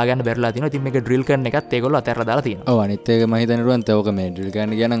හොයාගන්න බැරිලා තියෙනවා. ඉතින් මේක ඩ්‍රිල් කරන එකත් ඒගොල්ලෝ අතහැරලා දාලා තියෙනවා. ඔව්. අනිත් එක මම හිතන්නේ රුවන්ත ඕක මේ ඩ්‍රිල්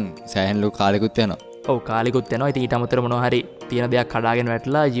කරන්න ගියා නම් සෑහෙන ලොකු කාලෙකුත් යනවා. ඔව් කාලෙකුත් යනවා. ඉතින් ඊට අමතරව මොනවා හරි තියෙන දෙයක් කඩාගෙන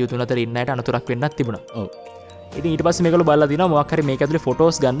වැටලා ජීවතුන් අතර ඉන්න අයට අනතුරක් වෙන්නත් තිබුණා. ඔව්. ඉතින් ඊට පස්සේ මේගොල්ලෝ බලලා දිනවා මොකක් හරි මේක ඇතුලේ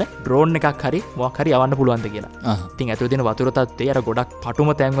ෆොටෝස් ගන්න ඩ්‍රෝන් එකක් හරි මොකක් හරි යවන්න පුළුවන්ද කියලා. ඉතින් ඇතුලේ තියෙන වතුර තත්ත්වය අර ගොඩක්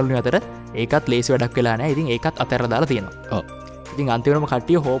පටුම තැන් වලින් අතර ඒකත් ලේසි වැඩක් වෙලා නැහැ. ඉතින් ඒකත් අතහැරලා දාලා තියෙනවා. ඔව්. ඉතින් අන්තිමටම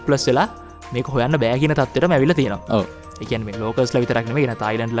කට්ටිය හෝප්ලස් වෙලා මේක හොයන්න බෑගෙන තත්වරම ඇවිල තියෙනවා. ඔව් එකන මේ ලෝකස්ල විතරක්නම ගෙන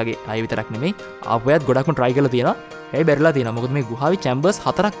තයිලන්ඩ් ලගේ අය විතරක් නෙමේ අපයත් ගොඩක්ම ට්‍රයි කල තියෙන ඇයි බැරලා තියෙන මොකද මේ ගුහාවි චැම්බර්ස්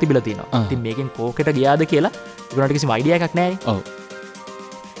 4ක් තිබිලා තියෙනවා. ඉතින් මේකෙන් කෝකට ගියාද කියලා ඒගොල්ලන්ට කිසිම අයිඩියා එකක් නැහැ. ඔව්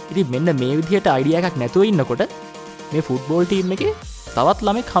ඉතින් මෙන්න මේ විදිහට අයිඩියා එකක් නැතුව ඉන්නකොට මේ ෆුට්බෝල් ටීම් එකේ තවත්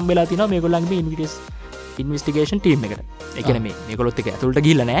ළමෙක් හම්බෙලා තිනවා මේගොල්ලන්ගේ ඉන්වෙස්ටිගේෂන් ටීම් එකට. ඒ කියන්නේ මේගොල්ලොත් එක ඇතුළට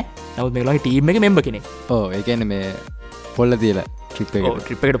ගිහිල්ලා නැහැ. නමුත් මේගොල්ලන්ගේ ටීම් එකේ මෙම්බර් කෙනෙක්. ඔව් ඒ කියන්නේ මේ පොල්ල තියලා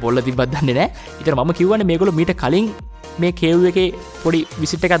ට්‍රිප් එකට පොල්ල තිබ්බත් දන්නේ නැහැ. ඉතින් මම කියවනේ මේගොල්ලෝ මීට කලින් මේ කේව් එකේ පොඩි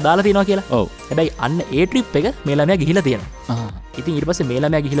විසිට් එකක් දාලා තියෙනවා කියලා. ඔව් හැබැයි අන්න ඒ ට්‍රිප් එක මේ ළමයා ගිහිල්ලා තියෙනවා. ඉතින් ඊට පස්සේ මේ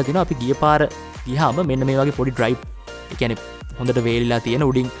ළමයා ගිහිල්ලා තිනවා අපි ගිය පාර ගියාම මෙන්න මේ වගේ පොඩි ඩ්‍රයිව් ඒ කියන්නේ හොඳට වේලිලා තියෙන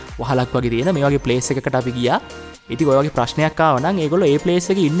උඩින් වහලක් වගේ තියෙන මේ වගේ ප්ලේස් එකකට අපි ගියා. ඉතින් ඔය වගේ ප්‍රශ්නයක් ආව නම් ඒගොල්ලෝ ඒ ප්ලේස්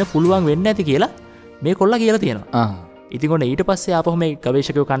එකේ ඉන්න පුළුවන් වෙන්නේ නැති කියලා මේ කොල්ලා කියලා තියෙනවා. ඉතින් ඔන්න ඊට පස්සේ ආපහු මේ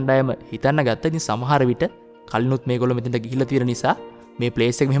ගවේෂකයෝ කණ්ඩායම හිතන්න ගත්තා. ඉතින් සමහර විට කලිනුත් මේගොල්ලෝ මෙතෙන්ට ගිහිල්ලා තියෙන නිසා මේ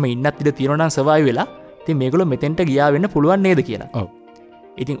ප්ලේස් එක මෙහෙම ඉන්නත් ඉඳ තියෙනවා නම් සර්වයිව් වෙලා ඉතින් මේගොල්ලෝ මෙතෙන්ට ගියා වෙන්න පුළුවන් නේද කියලා. ඔව්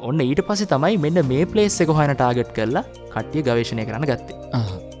ඉතින් ඔන්න ඊට පස්සේ තමයි මෙන්න මේ ප්ලේස් එක හොයන ටාගට් කරලා කට්ටිය ගවේෂණය කරන්න ගත්තේ.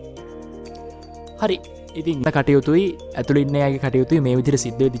 හරි ඉතින් කටයුතුයි ඇතුළේ ඉන්න අයගේ කටයුතුයි මේ විදිහට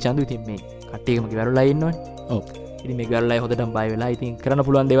සිද්ධ වෙද්දි චන්දු ඉතින් මේ කට්ටියකම ගෙවරලා ඉන්නවනේ. ඔව් ඉතින් මේ ගෙවරලා හොදටම බය වෙලා ඉතින් කරන්න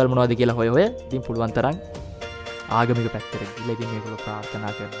පුළුවන් දේවල් මොනවද කියලා හොය ඉතින් පුළුවන් තරම් ආගමික පැත්තට ගිහලා ඉතින් මේගොල්ලෝ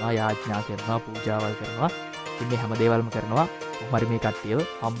ප්‍රාර්ථනා කරනවා යාඥා කරනවා පූජාවල් කරනවා ඉතින් මේ හැම දේවල්ම කරනවා කොහොමරි මේ කට්ටියව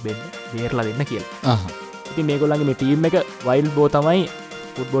හම්බෙන්න බේරලා දෙන්න කියලා. ඉතින් මේගොල්ලන්ගේ මේ ටීම් එක වයිල්ඩ් බෝ තමයි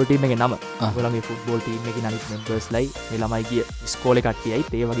ෆුට්බෝල් ටීම් එකේ නම. ඒගොල්ලන්ගේ ෆුට්බෝල් ටීම් එකේ අනිත් මෙම්බර්ස්ලයි මේ ළමයි ගිය ඉස්කෝලේ කට්ටියයි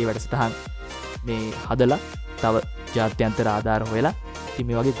ඒ වගේ වැඩසටහන් මේ හදලා තව ජාත්‍යන්තර ආධාර හොයලා ඉතින්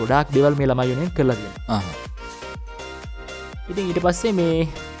මේ වගේ ගොඩාක් දේවල් මේ ළමයි වෙනුවෙන් කරලා තියෙනවා. ඉතින් ඊට පස්සේ මේ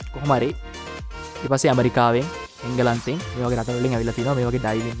කොහොම හරි ඊට පස්සේ ඇමරිකාවෙන් එංගලන්තෙන් මේ වගේ රටවලින් ඇවිල්ලා තිනවා මේ වගේ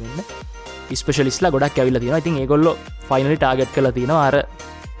ඩයිවිං වෙන්න ස්පෙෂලිස්ට්ලා ගොඩක් ඇවිල්ලා තිනවා. ඉතින් ඒගොල්ලෝ ෆයිනලි ටාගට් කරලා තිනවා අර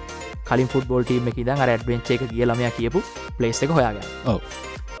කලින් ෆුට්බෝල් ටීම් එකේ ඉඳන් අර ඇඩ්වෙන්චර් එක ගිය ළමයා කියපු ප්ලේස් එක හොයාගන්න. ඔව්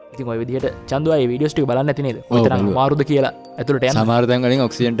ඉතින් ওই විදිහට චන්දුවා මේ වීඩියෝස් ටික බලන්න නැති නේද? කොයිතරම් අමාරුද කියලා ඇතුළට යන්න. සමහර තැන් වලින්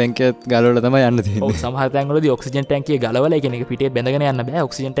ඔක්සිජන් ටැංකියත් ගලවලා තමයි යන්න තියෙන්නේ. ඔව් සමහර තැන් වලදී ඔක්සිජන් ටැංකිය ගලවලා ඒ කියන්නේ පිටේ බැඳගෙන යන්න බෑ.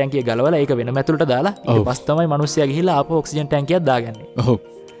 ඔක්සිජන් ටැංකිය ගලවලා ඒක වෙනම ඇතුළට දාලා ඊට පස්සේ තමයි මිනිස්සයා ගිහිල්ලා ආපහු ඔක්සිජන් ටැංකියක් දාගන්නේ. ඔව්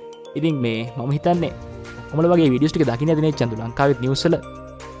ඉතින් මේ මම හිතන්නේ කොමල වගේ වීඩියෝස් ටික දකින්න ඇති නේ චන්දු ලංකාවෙත් නිවුස් වල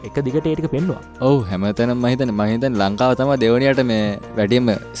එක දිගට ඒ ටික පෙන්නුවා. ඔව් හැමතැනම මම හිතන්නේ ලංකාව තමයි දෙවනියට මේ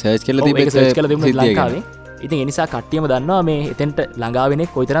වැඩිම සර්ච් කරලා තිබ්බේ සර්ච් කරලා තිබුණේ ලංකාවේ. ඉතින් ඒ නිසා කට්ටියම දන්නවා මේ එතෙන්ට ළඟා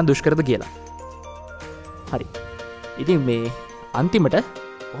වෙන්නේ කොයිතරම් දුෂ්කරද කියලා. හරි. ඉතින් මේ අන්තිමට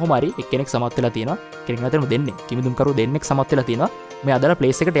කොහොම හරි එක්කෙනෙක් සමත් වෙලා තියෙනවා. කෙනෙක් නැතරම දෙන්නේ. කිමිදුම් කරු දෙන්නෙක් සමත් වෙලා තියෙනවා. මේ අදාළ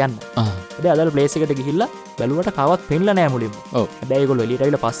ප්ලේස් එකට යන්න. හැබැයි අදාළ ප්ලේස් එකට ගිහිල්ලා බැලුවට කවවත් පෙන්නලා නැහැ මුලින්ම. ඔව්. හැබැයි ඒගොල්ලෝ එළියට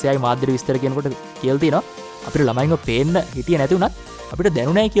ආවිලා පස්සේ ආයි මාධ්‍ය විස්තර කියනකොට කියලා තියෙනවා අපිට ළමයින්ව පේන්න හිටියේ නැති වුණත් අපිට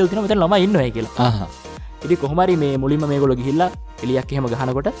දැනුණයි කියලා තියෙනවා මෙතන ළමයි ඉන්නවයි කියලා. ඉතින් කොහොම හරි මේ මුලින්ම මේගොල්ලෝ ගිහිල්ලා එළියක් එහෙම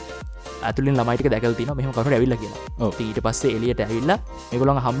ගහනකොට ඇතුලින් ළමයි ටික දැකලා තිනවා මෙහෙම කවුරුහරි ඇවිල්ලා කියලා. ඉතින් ඊට පස්සේ එළියට ඇවිල්ලා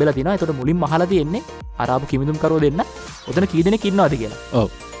මේගොල්ලන් හම්බෙලා තිනවා. ඒතකොට මුලින්ම අහලා තියෙන්නේ අරාබු කිමිදුම් කරෝ දෙන්න ඔතන කී දෙනෙක් ඉන්නවද කියලා. ඔව්.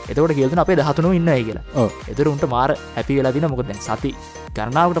 එතකොට කියලා දෙනවා අපේ 13ම ඉන්නවයි කියලා. ඔව්. ඒතර උන්ට මාර හැපි වෙලා තිනවා. මොකද දැන් සති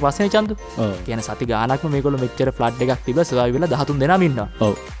ගණනාවකට පස්සේ චන්දු. ඔව්. කියන්නේ සති ගානක්ම මේගොල්ලෝ මෙච්චර ෆ්ලඩ් එකක් තිබ්බා සර්වයිව් වෙලා 13 දෙනාම ඉන්නවා.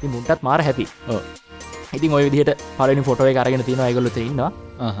 ඔව්. ඉතින් මුන්ටත් මාර හැපි. ඔව්. ඉතින් ওই විදිහට පළවෙනි ෆොටෝ එක අරගෙන තිනවා ඒගොල්ලෝ තේ ඉන්නවා.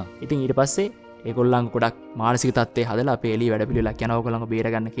 ඉතින් ඊට පස්සේ ඒගොල්ලන් ගොඩක් මානසික තත්ත්වයේ හදලා අපේ එළිය වැඩ පිළිවෙලක් යනවා ඔයගොල්ලන්ව බේර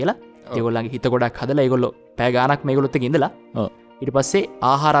ගන්න කියලා. ඒගොල්ලන්ගේ හිත ගොඩක් හදලා ඒගොල්ලෝ පැය ගාණක් මේගොල්ලොත් එක්ක ඉඳලා ඊට පස්සේ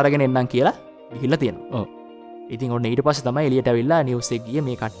ආහාර අරගෙන එන්නම් කියලා ගිහිල්ලා තියෙනවා. ඔව්. ඉතින් ඔන්න ඊට පස්සේ තමයි එළියට ඇවිල්ලා නිවුස් එක ගියේ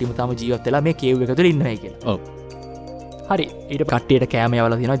මේ කට්ටියම තාම ජීවත් වෙලා මේ කේව් එක තුළ ඉන්නවයි කියලා. ඔව්. හරි ඊට කට්ටියට කෑම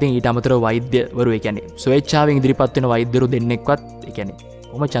යවලා තියෙනවා. ඉතින් ඊට අමතරව වෛද්‍යවරු ඒ කියන්නේ ස්වේච්ඡාවෙන් ඉදිරිපත් වෙන වෛද්‍යවරු දෙන්නෙක්වත් ඒ කියන්නේ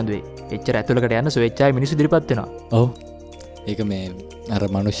කොහොම චන්දුවේ එච්චර ඇතුළකට යන්න ස්වේච්ඡාවේ මිනිස්සු ඉදිරිපත් වෙනවා. ඔව්. ඒක මේ අර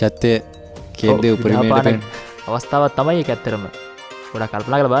මනුෂ්‍යත්වයේ කේන්ද්‍රයේ උපරිමයට අවස්ථාවක් තමයි ඒක ඇත්තරම. ගොඩක්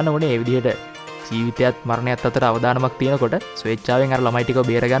කල්පනා කරලා බලන්න ඕනේ මේ විදිහට ජීවිතයත් මරණයත් අතර අවදානමක් තියෙනකොට ස්වේච්ඡාවෙන් අර ළමයි ටික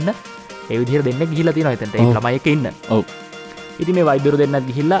බේරගන්න ඒ විදිහට දෙන්නෙක් ගිහිල්ලා තියෙනවා එතනට. ඒ ළමයි එක්ක ඉන්න. ඔව්. ඉතින් මේ වෛද්‍යවරු දෙන්නත්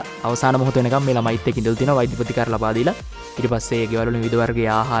ගිහිල්ලා අවසාන මොහොත වෙනකම් මේ ළමයිත් එක්ක ඉඳලා තියෙනවා වෛද්‍ය ප්‍රතිකාර ලබා දීලා. ඊට පස්සේ ඒ ගෙවල් වලින් විවිධ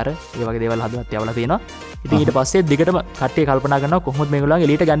වර්ගයේ ආහාර ඒ වගේ දේවල් හදවත් යවලා තියෙනවා. ඉතින් ඊට පස්සේ දිගටම කට්ටිය කල්පනා කරනවා කොහොමද මේගොල්ලන්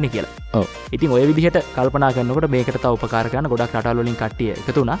එළියට ගන්න කියලා. ඔව්. ඉතින් ওই විදිහට කල්පනා කරනකොට මේකට තව උපකාර කරන ගොඩක් රටවල් වලින් කට්ටිය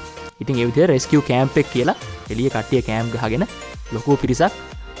එකතු වුණා. ඉතින් ඒ විදිහට රෙස්කියු කැම්ප් එක කියලා එළිය කට්ටිය කැම්ප් ගහගෙන ලොකු පිරිසක්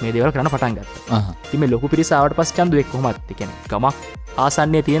මේ දේවල් කරන්න පටන් ගත්තා. ඉතින් මේ ලොකු පිරිස ආවට පස්සේ චන්දු එක් කොහොමද ඒ කියන්නේ ගමක්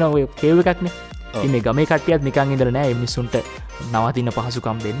ආසන්නයේ තියෙන ඔය කේව් එකක්නේ. ඉතින් මේ ගමේ කට්ටියත් නිකන් ඉඳලා නෑ මේ මිනිස්සුන්ට නවතින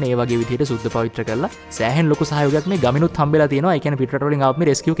පහසුකම් දෙන්න. ඒ වගේ විදිහට සුද්ධ පවිත්‍ර කරලා සෑහෙන ලොකු සහයෝගයක් මේ ගමිනුත් හම්බෙලා තියෙනවා. ඒ කියන්නේ පිටරට වලින් ආපු මේ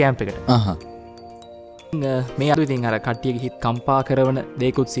රෙස්කියු කැම්ප් එකට. මේ අද ඉතින් අර කට්ටියගේ හිත කම්පා කරන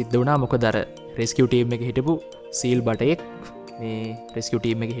දේකුත් සිද්ධ වුණා. මොකද අර රෙස්කියු ටීම් එකේ හිටපු සීල් බටයෙක් මේ රෙස්කියු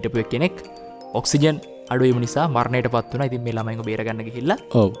ටීම් එකේ හිටපු කෙනෙක් ඔක්සිජන් අඩුවීම නිසා මරණයටපත් වුණා. ඉතින් මේ ළමයින්ව බේර ගන්න ගිහිල්ලා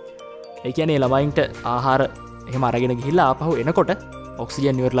ඔව් ඒ කියන්නේ ළමයින්ට ආහාර එහෙම අරගෙන ගිහිල්ලා ආපහු එනකොට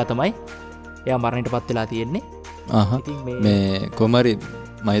ඔක්සිජන් ඉවරලා තමයි එයා මරණයට පත් වෙලා තියෙන්නේ. මේ කොමරි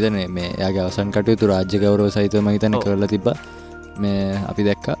මහිතනේ මේ යාගේ අවසන් කටයුතු රාජ්‍ය ගෞරව සහිතව මහිතන කරලා තිබ්බා. මේ අපි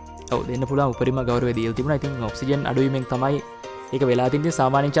දැක්කා. ඔව් දෙන්න පුළුවන් උපරිම ගෞරවය දීලා තිබුණා. ඉතින් ඔක්සිජන් අඩුවීමෙන් තමයි ඒක වෙලා තින්නේ.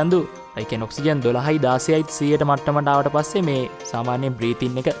 සාමාන්‍ය චන්දු ඒ කියන්නේ ඔක්සිජන් 12යි 16යි 100ට මට්ටමට ආවට පස්සේ මේ සාමාන්‍ය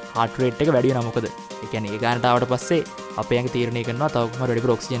බ්‍රීතින් එක heart rate එක වැඩි වෙනවා. මොකද ඒ කියන්නේ ඒ ගානට ආවට පස්සේ අපේ ඇඟ තීරණය කරනවා තව කොහොමද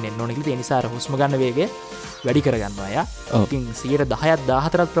වැඩිපුර ඔක්සිජන් එන්න ඕනේ කියලා. ඒ නිසා අර හුස්ම ගන්න වේගය වැඩි කරගන්නවා යා. ඉතින් 10%ක්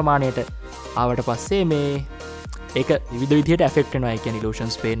 14ක් ප්‍රමාණයට ආවට පස්සේ මේ ඒක විවිධ විදිහට ඇෆෙක්ට් වෙනවා. ඒ කියන්නේ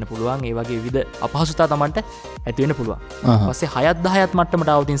ඉලූෂන්ස් පේන්න පුළුවන්. ඒ වගේ විවිධ අපහසුතා තමන්ට ඇති වෙන්න පුළුවන්. පස්සේ 6ක් 10ක්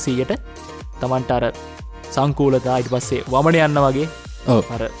මට්ටමට ආවොත් 100ට තමන්ට අර සංකූලතා ඊට පස්සේ වමන යන්න වගේ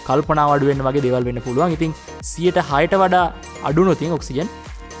අර කල්පනාව අඩු වෙන්න වගේ දේවල් වෙන්න පුළුවන්. ඉතින් 106ට වඩා අඩු වුණොත් ඔක්සිජන්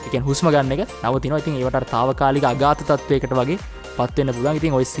ඒ කියන්නේ හුස්ම ගන්න එක නවතිනවා. ඉතින් ඒවට අර తాවකාලික අඝාත තත්වයකට වගේ පත් වෙන්න පුළුවන්.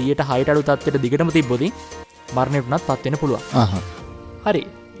 ඉතින් ওই 106ට අඩු තත්ත්වයට දිගටම තිබ්බොත් මරණයට උනත් පත් වෙන්න පුළුවන්. හරි.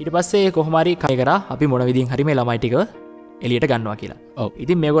 ඊට පස්සේ කොහොම හරි කය කරා අපි මොන විදිහින් හරි මේ ළමයි ටික එළියට ගන්නවා කියලා.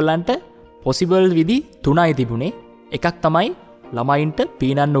 ඉතින් මේගොල්ලන්ට පොසිබල් විදි 3යි තිබුණේ. එකක් තමයි ළමයින්ට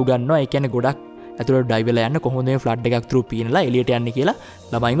පීනන්න උගන්වනවා. ඒ කියන්නේ ගොඩක් ඇතුළට ඩයිව් වෙලා යන්න කොහොමද මේ ෆ්ලඩ් එකක් through පීනලා එළියට යන්නේ කියලා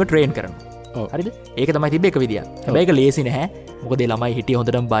ළමයින්ව ට්‍රේන් කරනවා. හරිද? ඒක තමයි තිබ්බ එක විදියක්. හැබැයි ඒක ලේසි නැහැ. මොකද ළමයි හිටියේ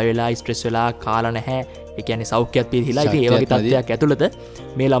හොඳටම බය වෙලා ස්ට්‍රෙස් වෙලා කාලා නැහැ. ඒ කියන්නේ සෞඛ්‍යයත් පිළිහිලා. ඉතින් ඒ වගේ තත්ත්වයක් ඇතුළත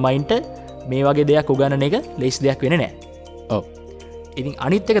මේ ළමයින්ට මේ වගේ දෙයක් උගන්වන එක ලේසි දෙයක් වෙන්නේ නැහැ. ඔව්. ඉතින්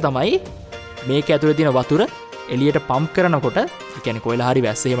අනිත් එක තමයි මේක ඇතුළේ තියෙන වතුර එළියට පම්ප් කරනකොට ඒ කියන්නේ කොයිලා හරි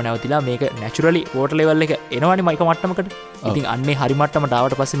වැස්ස එහෙම නැවතිලා මේක නැචරලි වෝටර් ලෙවල් එක එනවනේ මයික මට්ටමකට. ඉතින් අන්නේ හරි මට්ටමට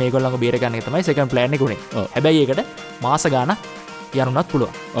ආවට පස්සේ මේගොල්ලන්ව බේර ගන්න එක තමයි සෙකන්ඩ් ප්ලෑන් එක උනේ. හැබැයි ඒකට මාස ගාණක් යනුණත්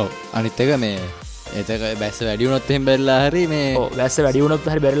පුළුවන්. ඔව්. අනිත් එක මේ ඒතක බැස්ස වැඩි වුණොත් එහෙම බැරිලා හරි මේ වැස්ස වැඩි වුණොත්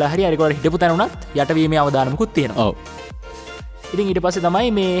හරි බැරිලා හරි අර ඒකට හිටපු තැන උනත් යටවීමේ අවදානමකුත් තියෙනවා. ඔව්. ඉතින් ඊට පස්සේ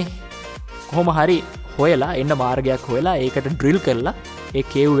තමයි මේ කොහොම හරි හොයලා එන්න මාර්ගයක් හොයලා ඒකට ඩ්‍රිල් කරලා ඒ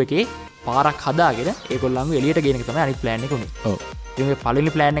කේව් එකේ පාරක් හදාගෙන ඒගොල්ලන්ව එළියට ගේන එක තමයි අනිත් ප්ලෑන් එක උනේ. ඔව්. ඉතින් මේ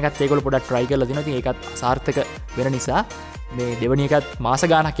පළවෙනි ප්ලෑන් එකත් ඒගොල්ලෝ පොඩක් try කරලා දිනවා. ඉතින් ඒකත් අසාර්ථක වෙන නිසා මේ දෙවෙනි එකත් මාස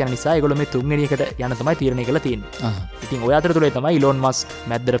ගාණක් යන නිසා ඒගොල්ලෝ මේ තුන්වෙනි එකට යන තමයි තීරණය කරලා තියෙන්නේ. ඉතින් ඔය අතරතුරේ තමයි ඉලෝන් මස්ක්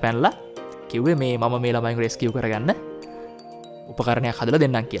මැද්දට පැනලා කිව්වේ මේ මම මේ ළමයින්ව රෙස්කියු කරගන්න උපකරණයක් හදලා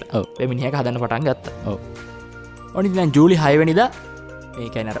දෙන්නම් කියලා. ඒ මිනිහාක හදන්න පටන් ගත්තා. ඔව්. ඔනිත් දැන් ජූලි 6 වෙනිදා මේ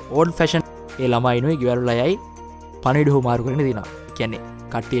කියන්නේ අර ඕල්ඩ් ෆැෂන් ඒ ළමයිනුයි ගෙවල් අයයි පණිවිඩ හොමාරු කරගෙන දිනවා. ඒ කියන්නේ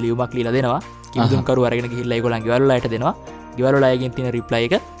කට්ටිය ලියුමක් ලියලා දෙනවා. කිවිදුම් කරු අරගෙන ගිහිල්ලා ඒගොල්ලන් ගෙවල් වලට දෙනවා. ගෙවල් වල අයගෙන් තියෙන රිප්ලයි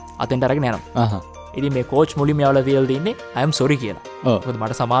එක අතෙන්ට අරගෙන යනවා. ඉතින් මේ කෝච් මුලින්ම යවලා තියලා තින්නේ I am sorry කියලා. මොකද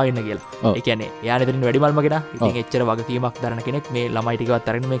මට සමාව වෙන්න කියලා. ඒ කියන්නේ එයා නෙතරින් වැඩිමල්ම කෙනා. ඉතින් එච්චර වගකීමක් දරන කෙනෙක් මේ ළමයි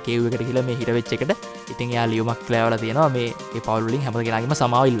ටිකවත් අරගෙන මේ කේව් එකට ගිහලා මේ හිර වෙච්ච එකට ඉතින් එයා ලියුමක් ලියවලා තියෙනවා මේ ඒ පවුල් වලින් හැම කෙනාගේම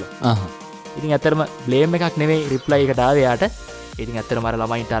සමාව ඉල්ලුවා. ඉතින් ඇත්තටම බ්ලේම් එකක් නෙමෙයි රිප්ලයි එකට ආවේ යාට. ඉතින් ඇත්තටම අර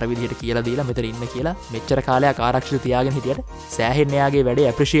ළමයින්ට අර විදිහට කියලා දීලා මෙතන ඉන්න කියලා මෙච්චර කාලයක් ආරක්ෂිත තියාගෙන හිටියට සෑහෙන්න එයාගේ වැඩේ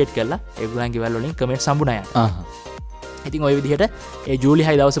ඇප්‍රීෂিয়েට් කරලා ඒගොල්ලන්ගේ ගෙවල් වලින් කමෙන්ට් සම්බුණා යා. ඉතින් ওই විදිහට ඒ ජූලි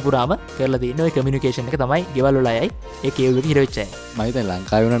 6 දවස පුරාම කරලා තියෙන ওই කමියුනිකේෂන් එක තමයි ගෙවල් වල අයයි ඒ කේව් එකේ හිර වෙච්ච අය. මම හිතන්නේ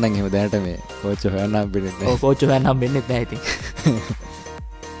ලංකාවේ වුණා නම් එහෙම දැනට මේ කෝච් හොයන්න හම්බෙන්නේ නැහැ. ඔව් කෝච් හොයන්න හම්බෙන්නේ නැහැ ඉතින්.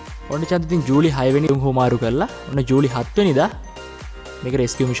 ඔන්න චන්ද ඉතින් ජූලි 6 වෙනි හොමාරු කරලා ඔන්න ජූලි 7 වෙනිදා මේක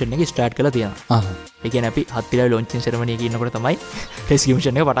රෙස්කියු මිෂන් එක ස්ටාර්ට් කරලා තියෙනවා. ඒ කියන්නේ අපි 7 වෙනිදා ලොන්චින් සෙරමනි එකේ ඉන්නකොට තමයි රෙස්කියු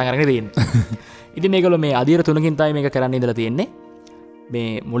මිෂන් එක පටන් අරගෙන තියෙන්නේ. ඉතින් මේගොල්ලෝ මේ අදියර තුනකින් තමයි මේක කරන්න ඉඳලා තියෙන්නේ.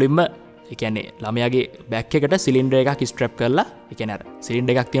 මේ මුලින්ම ඒ කියන්නේ ළමයාගේ බෑක් එකට සිලින්ඩර් එකක් ස්ට්‍රැප් කරලා ඒ කියන්නේ අර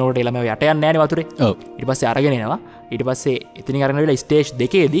සිලින්ඩර් එකක් තියෙනකොට ඒ ළමයා යට යන්නේ නැහැ නේ වතුරේ. ඔව්. ඊට පස්සේ අරගෙන එනවා. ඊට පස්සේ එතනින් අරගෙන වෙලා ස්ටේජ්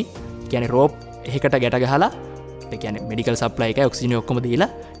 2ේදී ඒ කියන්නේ රෝප් එකකට ගැට ගහලා ඒ කියන්නේ මෙඩිකල් සප්ලයි එකයි ඔක්සිජන් ඔක්කොම දීලා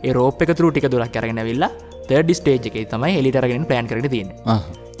ඒ රෝප් එක through ටික දුරක් අරගෙන ඇවිල්ලා තර්ඩ් ස්ටේජ් එකේ තමයි එළියට අරගෙන ප්ලෑන් කරගෙන තියෙන්නේ.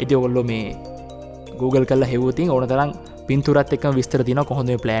 ඉතින් ඔයගොල්ලෝ මේ Google කරලා හෙව්වොතින් ඕන තරම් පින්තූරත් එක්කම විස්තර තියෙනවා කොහොමද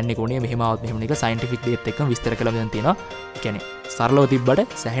මේ ප්ලෑන් එක උනේ මෙහෙම આવත් මෙහෙම නික සයන්ටිෆික් දේත් එක්කම විස්තර කරලා මෙතන තියෙනවා. ඒ කියන්නේ සරලව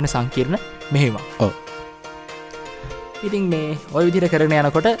තිබ්බට සෑහෙන සංකීර්ණ මෙහෙම. ඔව්. ඉතින් මේ ওই විදිහට කරගෙන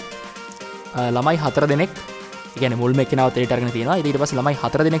යනකොට ළමයි 4 දෙනෙක් ඒ කියන්නේ මුල්ම එක්කෙනාවත් එළියට අරගෙන තියෙනවා. ඊට පස්සේ ළමයි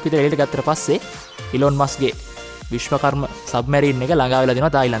 4 දෙනෙක් විතර එළියට ගත්තට පස්සේ ඉලෝන් මස්ක්ගේ විශ්වකර්ම සබ්මැරීන් එක ළඟා වෙලා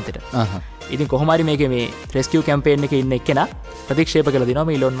දෙනවා තායිලන්තෙට. ඉතින් කොහොම හරි මේකේ මේ රෙස්කියු කැම්පේන් එකේ ඉන්න එක්කෙනා ප්‍රතික්ෂේප කරලා දෙනවා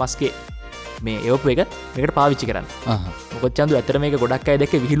මේ ඉලෝන් මස්ක්ගේ මේ එවප් එක මේකට පාවිච්චි කරන්න. මොකද චන්දු ඇත්තට මේක ගොඩක් අය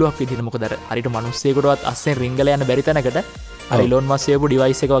දැක්කේ විහිළුවක් විදිහට. මොකද අර හරියට මිනිස්සෙකුටවත් අස්සෙන් රිංගලා යන්න බැරි තැනකට අර ඉලෝන් මස්ක් එවපු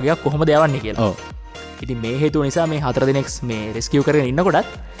ඩිවයිස් එක වගේක් කොහොමද යවන්නේ කියලා. ඔව්. ඉතින් මේ හේතුව නිසා මේ 4 දෙනෙක් මේ රෙස්කියු කරගෙන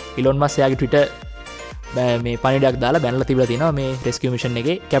ඉන්නකොටත් ඉලෝන් මස්ක් එයාගේ Twitter මේ පණිඩයක් දාලා බැනලා තිබලා තියෙනවා මේ රෙස්කියු මිෂන්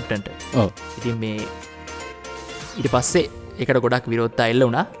එකේ කැප්ටන්ට. ඔව්. ඉතින් මේ ඊට පස්සේ ඒකට ගොඩක් විරෝධතා එල්ල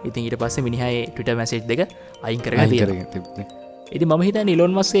වුණා. ඉතින් ඊට පස්සේ මිනිහා ඒ Twitter message දෙක අයින් කරගෙන තියෙනවා. ඉතින් මම හිතන්නේ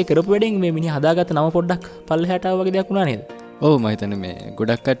ඉලෝන් මස්ක් ඒ කරපු වැඩෙන් මේ මිනිහා හදාගත්ත නම පොඩ්ඩක් පල්ලෙහාට ආව වගේ දෙයක් වුණා නේද? ඕ මහිතන මේ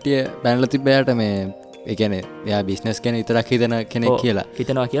ගොඩක් කට්ටිය බැනල තිබෑට මේ එකන යා බිස්නස් කැන ඉතරක් හිතන කෙනෙක් කියලා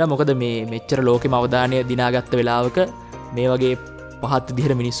හිතනවා කියලා මොකද මේ මෙච්චර ලෝකෙම අවධානය දිනාගත්ත වෙලාවක මේ වගේ පහත්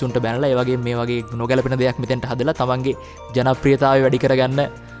දිහර මිනිස්සුන්ට බැනලා ඒවගේ මේ වගේ නොගැලපෙන දෙයක් මෙතැන්ට හදලා තමන්ගේ ජනප්‍රියතාව වැඩි කරගන්න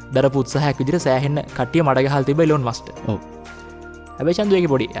දර පුත්සාහයක් විදිර සෑහෙන්න කටිය මඩගහල් තිබ ලොන් මස්ට හැබැ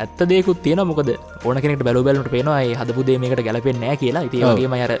චන්දුවගේ පොඩි ඇත්ත දෙකුත් තියෙන මොකද ඕන කෙනෙට බැලු බැලට පේනවා හදපු දේමකට ගැලපෙන්නෑ කියලා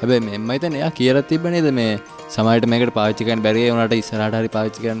ඉතිවගේම අර මෙමයිතන එයා කියර තිබනේද මේ සමයිට මේකට පාච්චිකන් බැරේ වනට ඉස්සරටහරි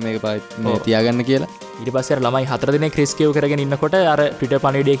පාච්චිකන් මේ තියාගන්න කියලා ඉට පස්සර ළමයි හතරදින ක්‍රිස්කයව කරගෙන ඉන්නකොට අර පිට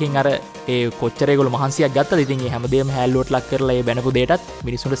පනිඩයකින් අර ඒ කොච්චරෙගුල මහන්සියක් ගත්ත ඉතින් හැමදේම හැල්ලුවට ලක් කරලා බැනපු දේටත්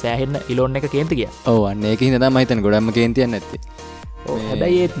මිනිසුන්ට සෑහෙන්න ඉලොන්න එක කේන්තිය ඕන්න ඒක හිද මහිතන ගොඩම කේන්තියන්න ඇත්තේ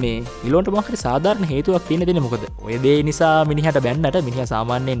හැබැයි ඒත් මේ ඉලොන්ට මොහරි සාධාරණ හේතුවක් තියෙන දෙන මොකද ඔය දේ නිසා මිනිහට බැන්නට මිනිහ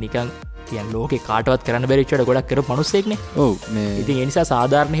සාමාන්‍යයෙන් නිකන් කියන් ලෝක කාටවත් කරන්න බැරිච්චට ගොඩක් කර පනුස්සෙක්න ඉතින් එනිසා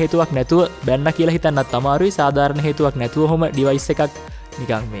සාධාරණ හේතුවක් නැතුව බැන්න කියලා හිතන්නත් අමාරුයි සාධාරණ හේතුවක් නැතුව හොම ඩිවයිස් එකක්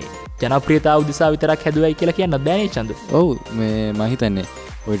නිකන් මේ ජනප්‍රියතාව උදෙසා විතරක් හැදුවයි කියලා කියන්න දැනේ චන්ද ඔවු මේ මහිතන්නේ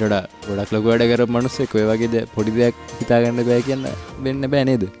ඔයිට ගොඩක් ලොක වැඩ කර මනුස්සෙක් ඔය වගේද පොඩි දෙයක් හිතාගන්න බෑ කියන්න වෙන්න බෑ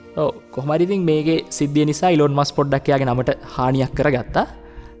නේද කොහමරිතින් මේගේ සිද්ධිය නිසා ඉලොන් මස් පොඩ්ඩක්යාගේ නමට හානියක් කර ගත්තා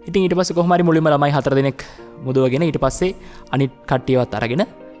ඉතින් ඊට පස්ස කොහමරි මුලින්ම ළමයි 4 දෙනෙක් මුදවගෙන ඊට පස්සේ අනිත් කට්ටියවත් අරගෙන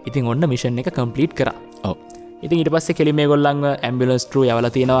ඉතින් ඔන්න මිෂන් එක කම්ප්ලීට් කරා ඉතින් ඊට පස්සේ කෙලි මේ ගොල්ලන්ව ඇම්බියුලන්ස් ක්‍රූ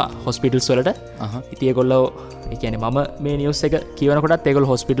යවලා තියෙනවා හොස්පිටල්ස් වලට ඉතින් ඒගොල්ලෝ ඒ කියන්නේ මම මේ නිවුස් එක කියවනකොටත්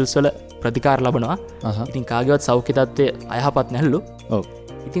ඒගොල්ලෝ හොස්පිටල්ස් වල ප්‍රතිකාර ලබනවා ඉතින් කාගේවත් සෞඛ්‍ය තත්ත්වය අයහපත් නැහැලු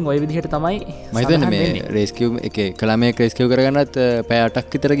ඉතින් ඔය විදිහට තමයි මහිතන මේ රේස්කියව් එක කළමේ ක්‍රේස්කියව් කරගන්නත් පැය 8ක්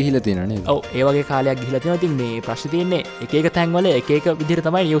විතර ගිහිලා තියෙනවා නේද ඔව් ඒ වගේ කාලයක් ගිහිලා තියෙනවා ඉතින් මේ ප්‍රශ්නේ තියෙන්නේ එක එක තැන්වල එක එක විදිහට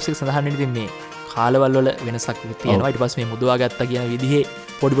තමයි නිවුස් එක සඳහන් වෙන්නේ ඉතින් මේ කාලවල වල වෙනසක් තියෙනවා ඊට පස්සේ මේ මුදවා ගත්තා කියන විදිහේ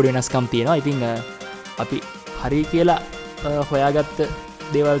පොඩි පොඩි වෙනස්කම් තියෙනවා ඉතින් අපි හරි කියලා හොයාගත්ත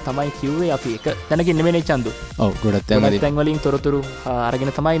දේවල් තමයි කිව්වේ අපි එක තැනකින් නෙමෙයි චන්දු ඔව් ගොඩක් තැන් වලින් තොරතුරු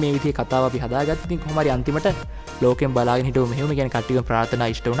අරගෙන තමයි මේ විදිහේ කතාව අපි හදාගත්තේ ඉතින් කොහොම හරි අන්තිමට ලෝකෙන් බලාගෙන හිටව මෙහෙම කියන්නේ කට්ටියම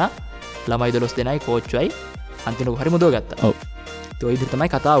ප්‍රාර්ථනා ඉෂ්ට වුණා ළමයි 12 දෙනයි කෝච්චුවයි අන්තිමට හරි මුදව ගත්තා ඔව් ඒ විදිහට තමයි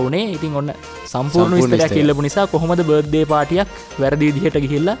කතාව වුණේ ඉතින් ඔන්න සම්පූර්ණ විස්තරයක් ඉල්ලපු නිසා කොහොමද බර්ත්ඩේ පාටියක් වැරදි විදිහට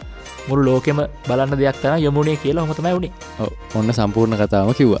ගිහිල්ලා මුළු ලෝකෙම බලන්න දෙයක් තමයි යමුනේ කියලා ඔහොම තමයි වුණේ ඔව් ඔන්න සම්පූර්ණ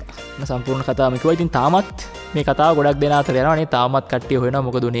කතාවම කිව්වා ඔන්න සම්පූර්ණ කතාවම කිව්වා ඉතින් තාමත් මේ කතාව ගොඩක් දෙනා අතර යනවා නේ තාමත් කට්ටිය හොයනවා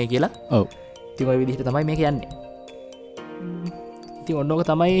මොකද උනේ කියලා ඔව් ඉතින් ওই විදිහට තමයි මේක යන්නේ ඉතින් ඔන්න ඔක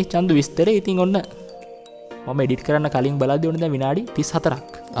තමයි චන්දු විස්තරේ ඉතින් ඔන්න මම එඩිට් කරන්න කලින් බලද්දි ඔන්න දැන් විනාඩි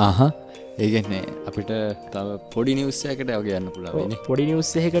 34ක් ඒ කියන්නේ අපිට තව පොඩි නිවුස් එකකට වගේ යන්න පුළුවන් වෙන්නේ පොඩි නිවුස්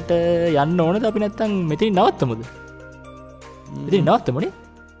එකකට යන්න ඕනද අපි නැත්තම් මෙතනින් නවත්තමුද මෙතනින් නවත්තමුනේ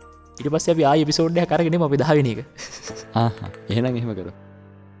ඊට පස්සේ අපි ආයෙ එපිසෝඩ් එකක් අරගෙන අපි 10 වෙනි එක එහෙනම් එහෙම කරමු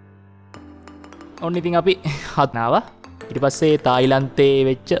ඔන්න ඉතින් අපි හත්නාවා ඊට පස්සේ තායිලන්තේ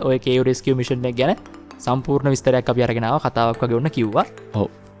වෙච්ච ඔය කේව් රෙස්කියු මිෂන් එක ගැන සම්පූර්ණ විස්තරයක් අපි අරගෙන ආවා කතාවක් වගේ ඔන්න කිව්වා ඔව්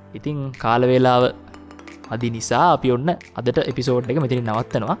ඉතින් කාල වේලාව අදි නිසා අපි ඔන්න අදට එපිසෝඩ් එක මෙතනින්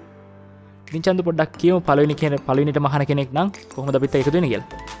නවත්තනවා ඉතින් චන්දු පොඩ්ඩක් කියමු පළවෙනිට මහන කෙනෙක් නම් කොහොමද අපිත් එකතු වෙන්නේ කියලා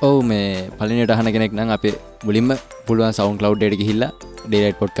ඔව් මේ පළවෙනිට අහන කෙනෙක් නම් අපේ මුලින්ම පුළුවන් SoundCloud එකට ගිහිල්ලා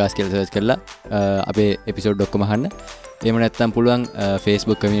Daylight Podcast කියලා සර්ච් කරලා අපේ එපිසෝඩ් ඔක්කොම අහන්න එහෙම නැත්නම් පුළුවන්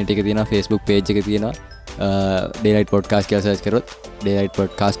Facebook community එක තියෙනවා Facebook page එක තියෙනවා Daylight Podcast කියලා සර්ච් කරොත් Daylight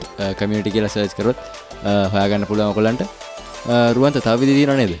Podcast community කියලා සර්ච් කරොත් හොයාගන්න පුළුවන් ඔයගලන්ට රුවන්ත තව විදි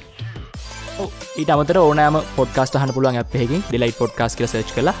තියෙනව නේද ඊට අමතර ඕනෑම පොඩ්කාස්ට් අහන්න පුළුවන් ඇප් එකකින් Daylight Podcast කියලා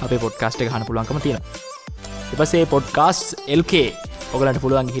සර්ච් කරලා අපේ පොඩ්කාස්ට් එක අහන්න පුළුවන්කම තියෙනවා ඊට පස්සේ පොඩ්කාස්ට් LK ඔයගලන්ට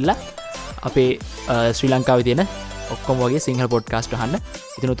පුළුවන් ගිහිල්ලා අපේ ශ්‍රී ලංකාවේ තියෙන ඔක්කොම වගේ සිංහල පොඩ්කාස්ට් අහන්න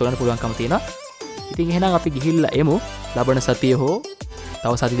ඉතින් උතලන්න පුළුවන්කම තියෙනවා ඉතින් එහෙනම් අපි ගිහිල්ලා එමු ලබන සතිය හෝ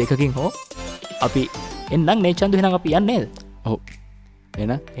තව සති දෙකකින් හෝ අපි එන්නම් නේ චන්දු එහෙනම් අපි යන්නේ නේද ඔව්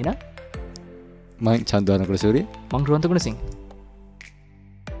එහෙනම් එහෙනම් මං චන්දු අනුකූල සූරිය මං රුවන්ත ගුණසිංහ